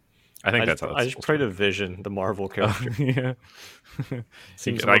 I just pray to Vision, the Marvel character. Yeah.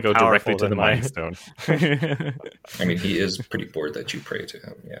 Seems I go directly to the my Mind Stone. I mean, he is pretty bored that you pray to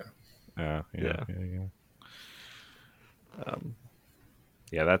him. Yeah.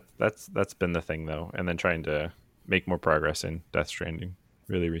 Yeah. That's been the thing though, and then trying to make more progress in Death Stranding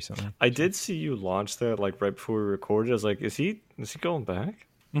really recently. I did see you launch that like right before we recorded. I was like, is he going back?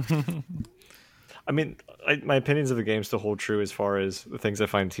 I mean, my opinions of the game still hold true as far as the things I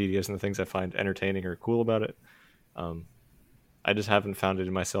find tedious and the things I find entertaining or cool about it. I just haven't found it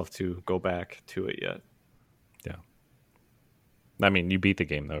in myself to go back to it yet. Yeah. I mean, you beat the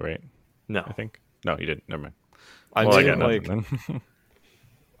game though, right? No. I think. No, you didn't. Never mind. I got nothing then.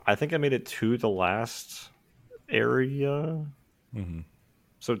 I think I made it to the last area.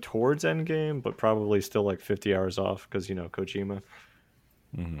 So towards endgame, but probably still like 50 hours off because, Kojima.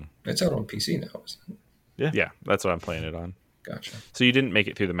 It's out on PC now, isn't it? Yeah, that's what I'm playing it on. Gotcha. So you didn't make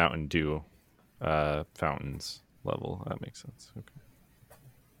it through the Mountain Dew fountains level. That makes sense.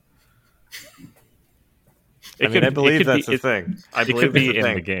 Okay. I believe that's a thing. I believe it could be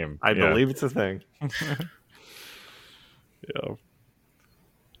in the game. I believe it's a thing. Yeah.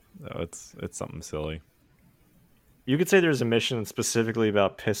 No, it's something silly. You could say there's a mission specifically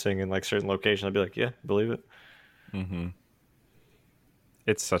about pissing in like certain locations. I'd be like, yeah, believe it.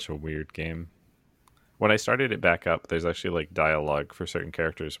 It's such a weird game. When I started it back up, there's actually like dialogue for certain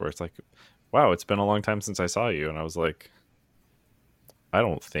characters where it's like, wow, it's been a long time since I saw you. And I was like, I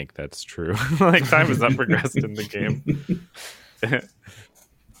don't think that's true. Like time has not progressed in the game.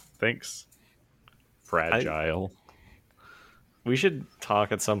 Thanks. Fragile. We should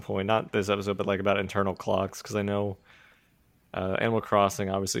talk at some point, not this episode, but like about internal clocks, because I know Animal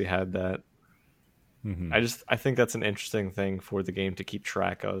Crossing obviously had that. I think that's an interesting thing for the game to keep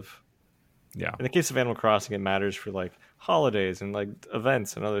track of. Yeah. In the case of Animal Crossing, it matters for like holidays and like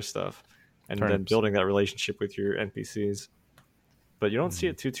events and other stuff, and then building that relationship with your NPCs. But you don't see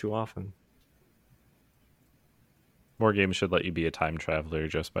it too often. More games should let you be a time traveler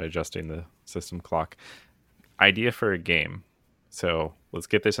just by adjusting the system clock. Idea for a game. So let's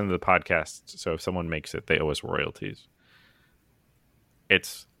get this into the podcast. So if someone makes it, they owe us royalties.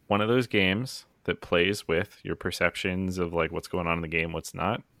 It's one of those games that plays with your perceptions of like what's going on in the game, what's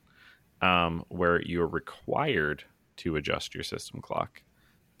not, where you're required to adjust your system clock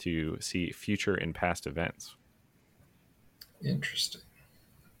to see future and past events. Interesting.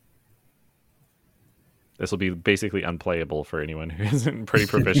 This will be basically unplayable for anyone who isn't pretty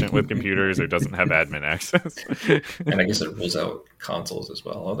proficient with computers or doesn't have admin access. And I guess it rules out consoles as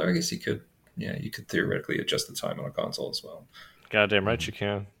well. Although I guess you could theoretically adjust the time on a console as well. Goddamn right you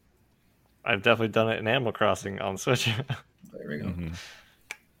can. I've definitely done it in Animal Crossing on Switch. There we go. Mm-hmm.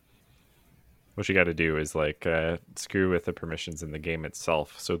 What you got to do is like screw with the permissions in the game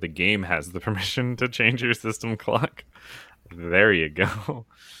itself, so the game has the permission to change your system clock. There you go.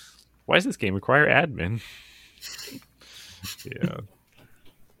 Why does this game require admin? Yeah,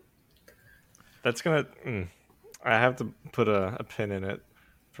 That's gonna. I have to put a pin in it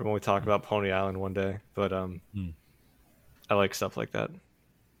for when we talk about Pony Island one day. But I like stuff like that.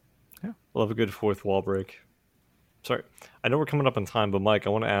 Yeah, love a good fourth wall break. Sorry, I know we're coming up on time, but Mike, I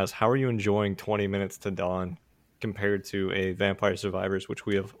want to ask, how are you enjoying 20 Minutes to Dawn compared to a Vampire Survivors, which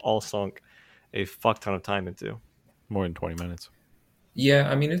we have all sunk a fuck ton of time into? more than 20 minutes. Yeah,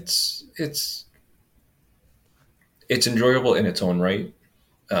 I mean it's enjoyable in its own right.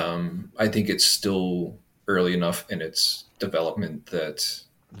 I think it's still early enough in its development that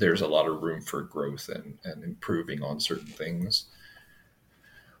there's a lot of room for growth and improving on certain things.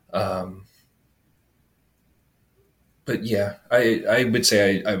 But yeah, I would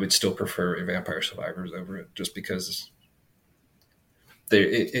say I would still prefer Vampire Survivors over it, just because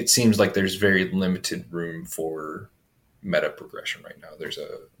it seems like there's very limited room for meta progression right now. There's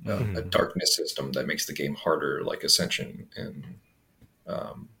a darkness system that makes the game harder, like Ascension and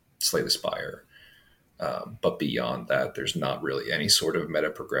Slay the Spire. But beyond that, there's not really any sort of meta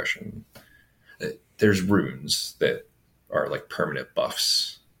progression. There's runes that are like permanent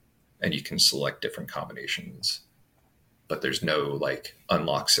buffs, and you can select different combinations. But there's no like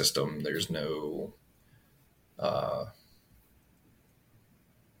unlock system. There's no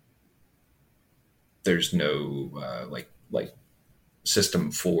like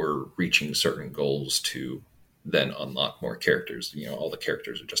system for reaching certain goals to then unlock more characters. You know, all the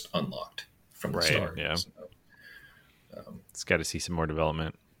characters are just unlocked from the start. Yeah, so, it's got to see some more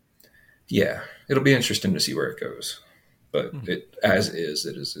development. Yeah, it'll be interesting to see where it goes. But it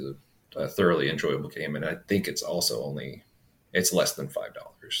is a thoroughly enjoyable game, and I think it's also it's less than $5,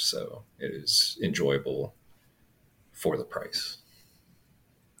 so it is enjoyable for the price.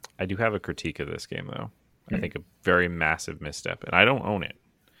 I do have a critique of this game, though. I think a very massive misstep, and I don't own it,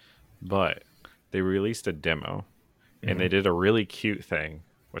 but they released a demo, and they did a really cute thing,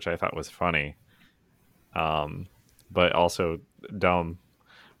 which I thought was funny, but also dumb,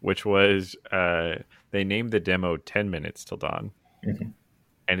 which was they named the demo 10 Minutes Till Dawn, and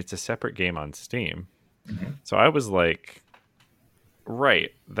it's a separate game on Steam. So I was like,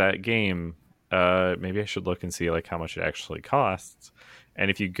 right, that game, maybe I should look and see like how much it actually costs. And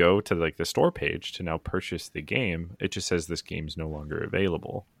if you go to like the store page to now purchase the game, it just says this game's no longer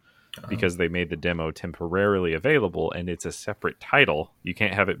available because they made the demo temporarily available, and it's a separate title. You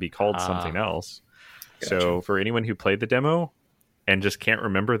can't have it be called something else. Gotcha. So for anyone who played the demo and just can't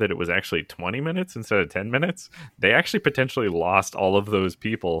remember that it was actually 20 minutes instead of 10 minutes, they actually potentially lost all of those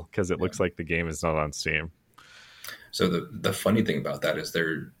people because it looks like the game is not on Steam. So the funny thing about that is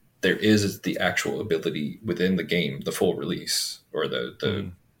there is the actual ability within the game, the full release or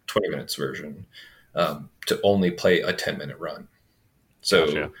the 20 minutes version, to only play a 10-minute run. So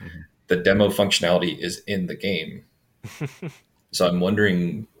gotcha. The demo functionality is in the game. So I'm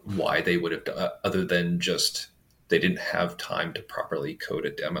wondering why they would have done, other than just they didn't have time to properly code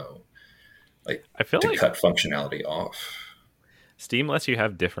a demo, like I feel like cut functionality off. Steam lets you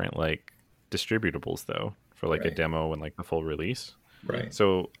have different like distributables though for like a demo and like the full release. Right.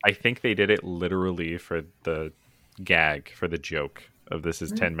 So I think they did it literally for the gag, for the joke of this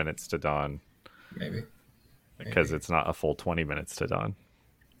is 10 minutes to dawn. Maybe. Because it's not a full 20 minutes to dawn.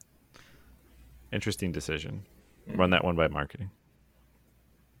 Interesting decision. Run that one by marketing.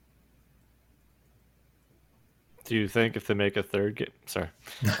 Do you think if they make a third game... Sorry.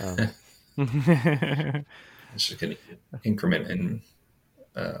 It's just going to increment in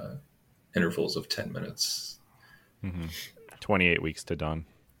intervals of 10 minutes. 28 weeks to dawn.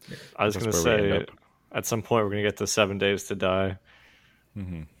 Yeah. I was going to say, at some point, we're going to get to 7 days to die.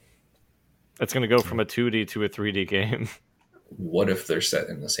 It's going to go from a 2D to a 3D game. What if they're set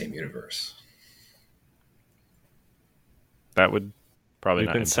in the same universe? that would probably We've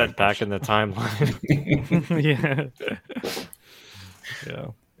not been impact set back much. in the timeline. Yeah. Yeah.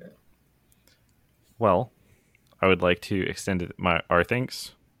 Well, I would like to extend our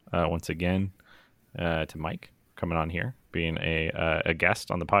thanks once again to Mike coming on here, being a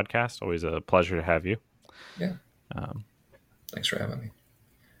guest on the podcast. Always a pleasure to have you. Yeah. Thanks for having me.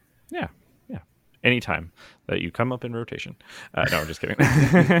 Yeah. Yeah. Anytime that you come up in rotation. No, I'm just kidding.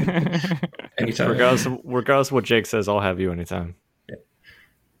 Anytime. Regardless of what Jake says, I'll have you anytime. Yeah.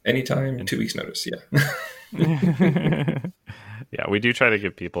 Anytime, 2 weeks notice. Yeah. Yeah, we do try to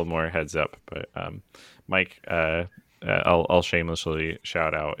give people more heads up, but Mike, I'll shamelessly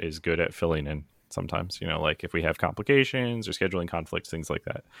shout out, is good at filling in sometimes. Like if we have complications or scheduling conflicts, things like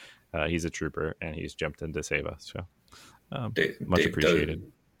that. He's a trooper, and he's jumped in to save us. So much appreciated.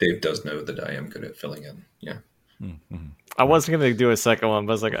 Dave does know that I am good at filling in. Yeah. Mm-hmm. I wasn't going to do a second one,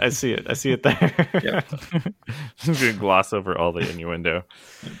 but I was like, I see it there. Yeah. Just gonna gloss over all the innuendo.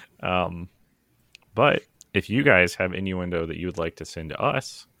 But if you guys have innuendo that you would like to send to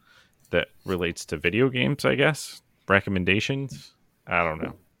us that relates to video games, I guess, recommendations, I don't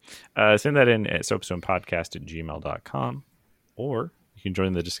know. Send that in at soapstonepodcast@gmail.com, or you can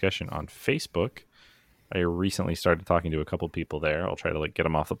join the discussion on Facebook. I recently started talking to a couple people there. I'll try to get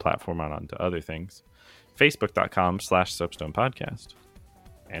them off the platform and onto other things. Facebook.com/soapstonepodcast.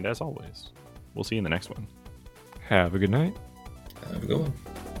 And as always, we'll see you in the next one. Have a good night. Have a good one.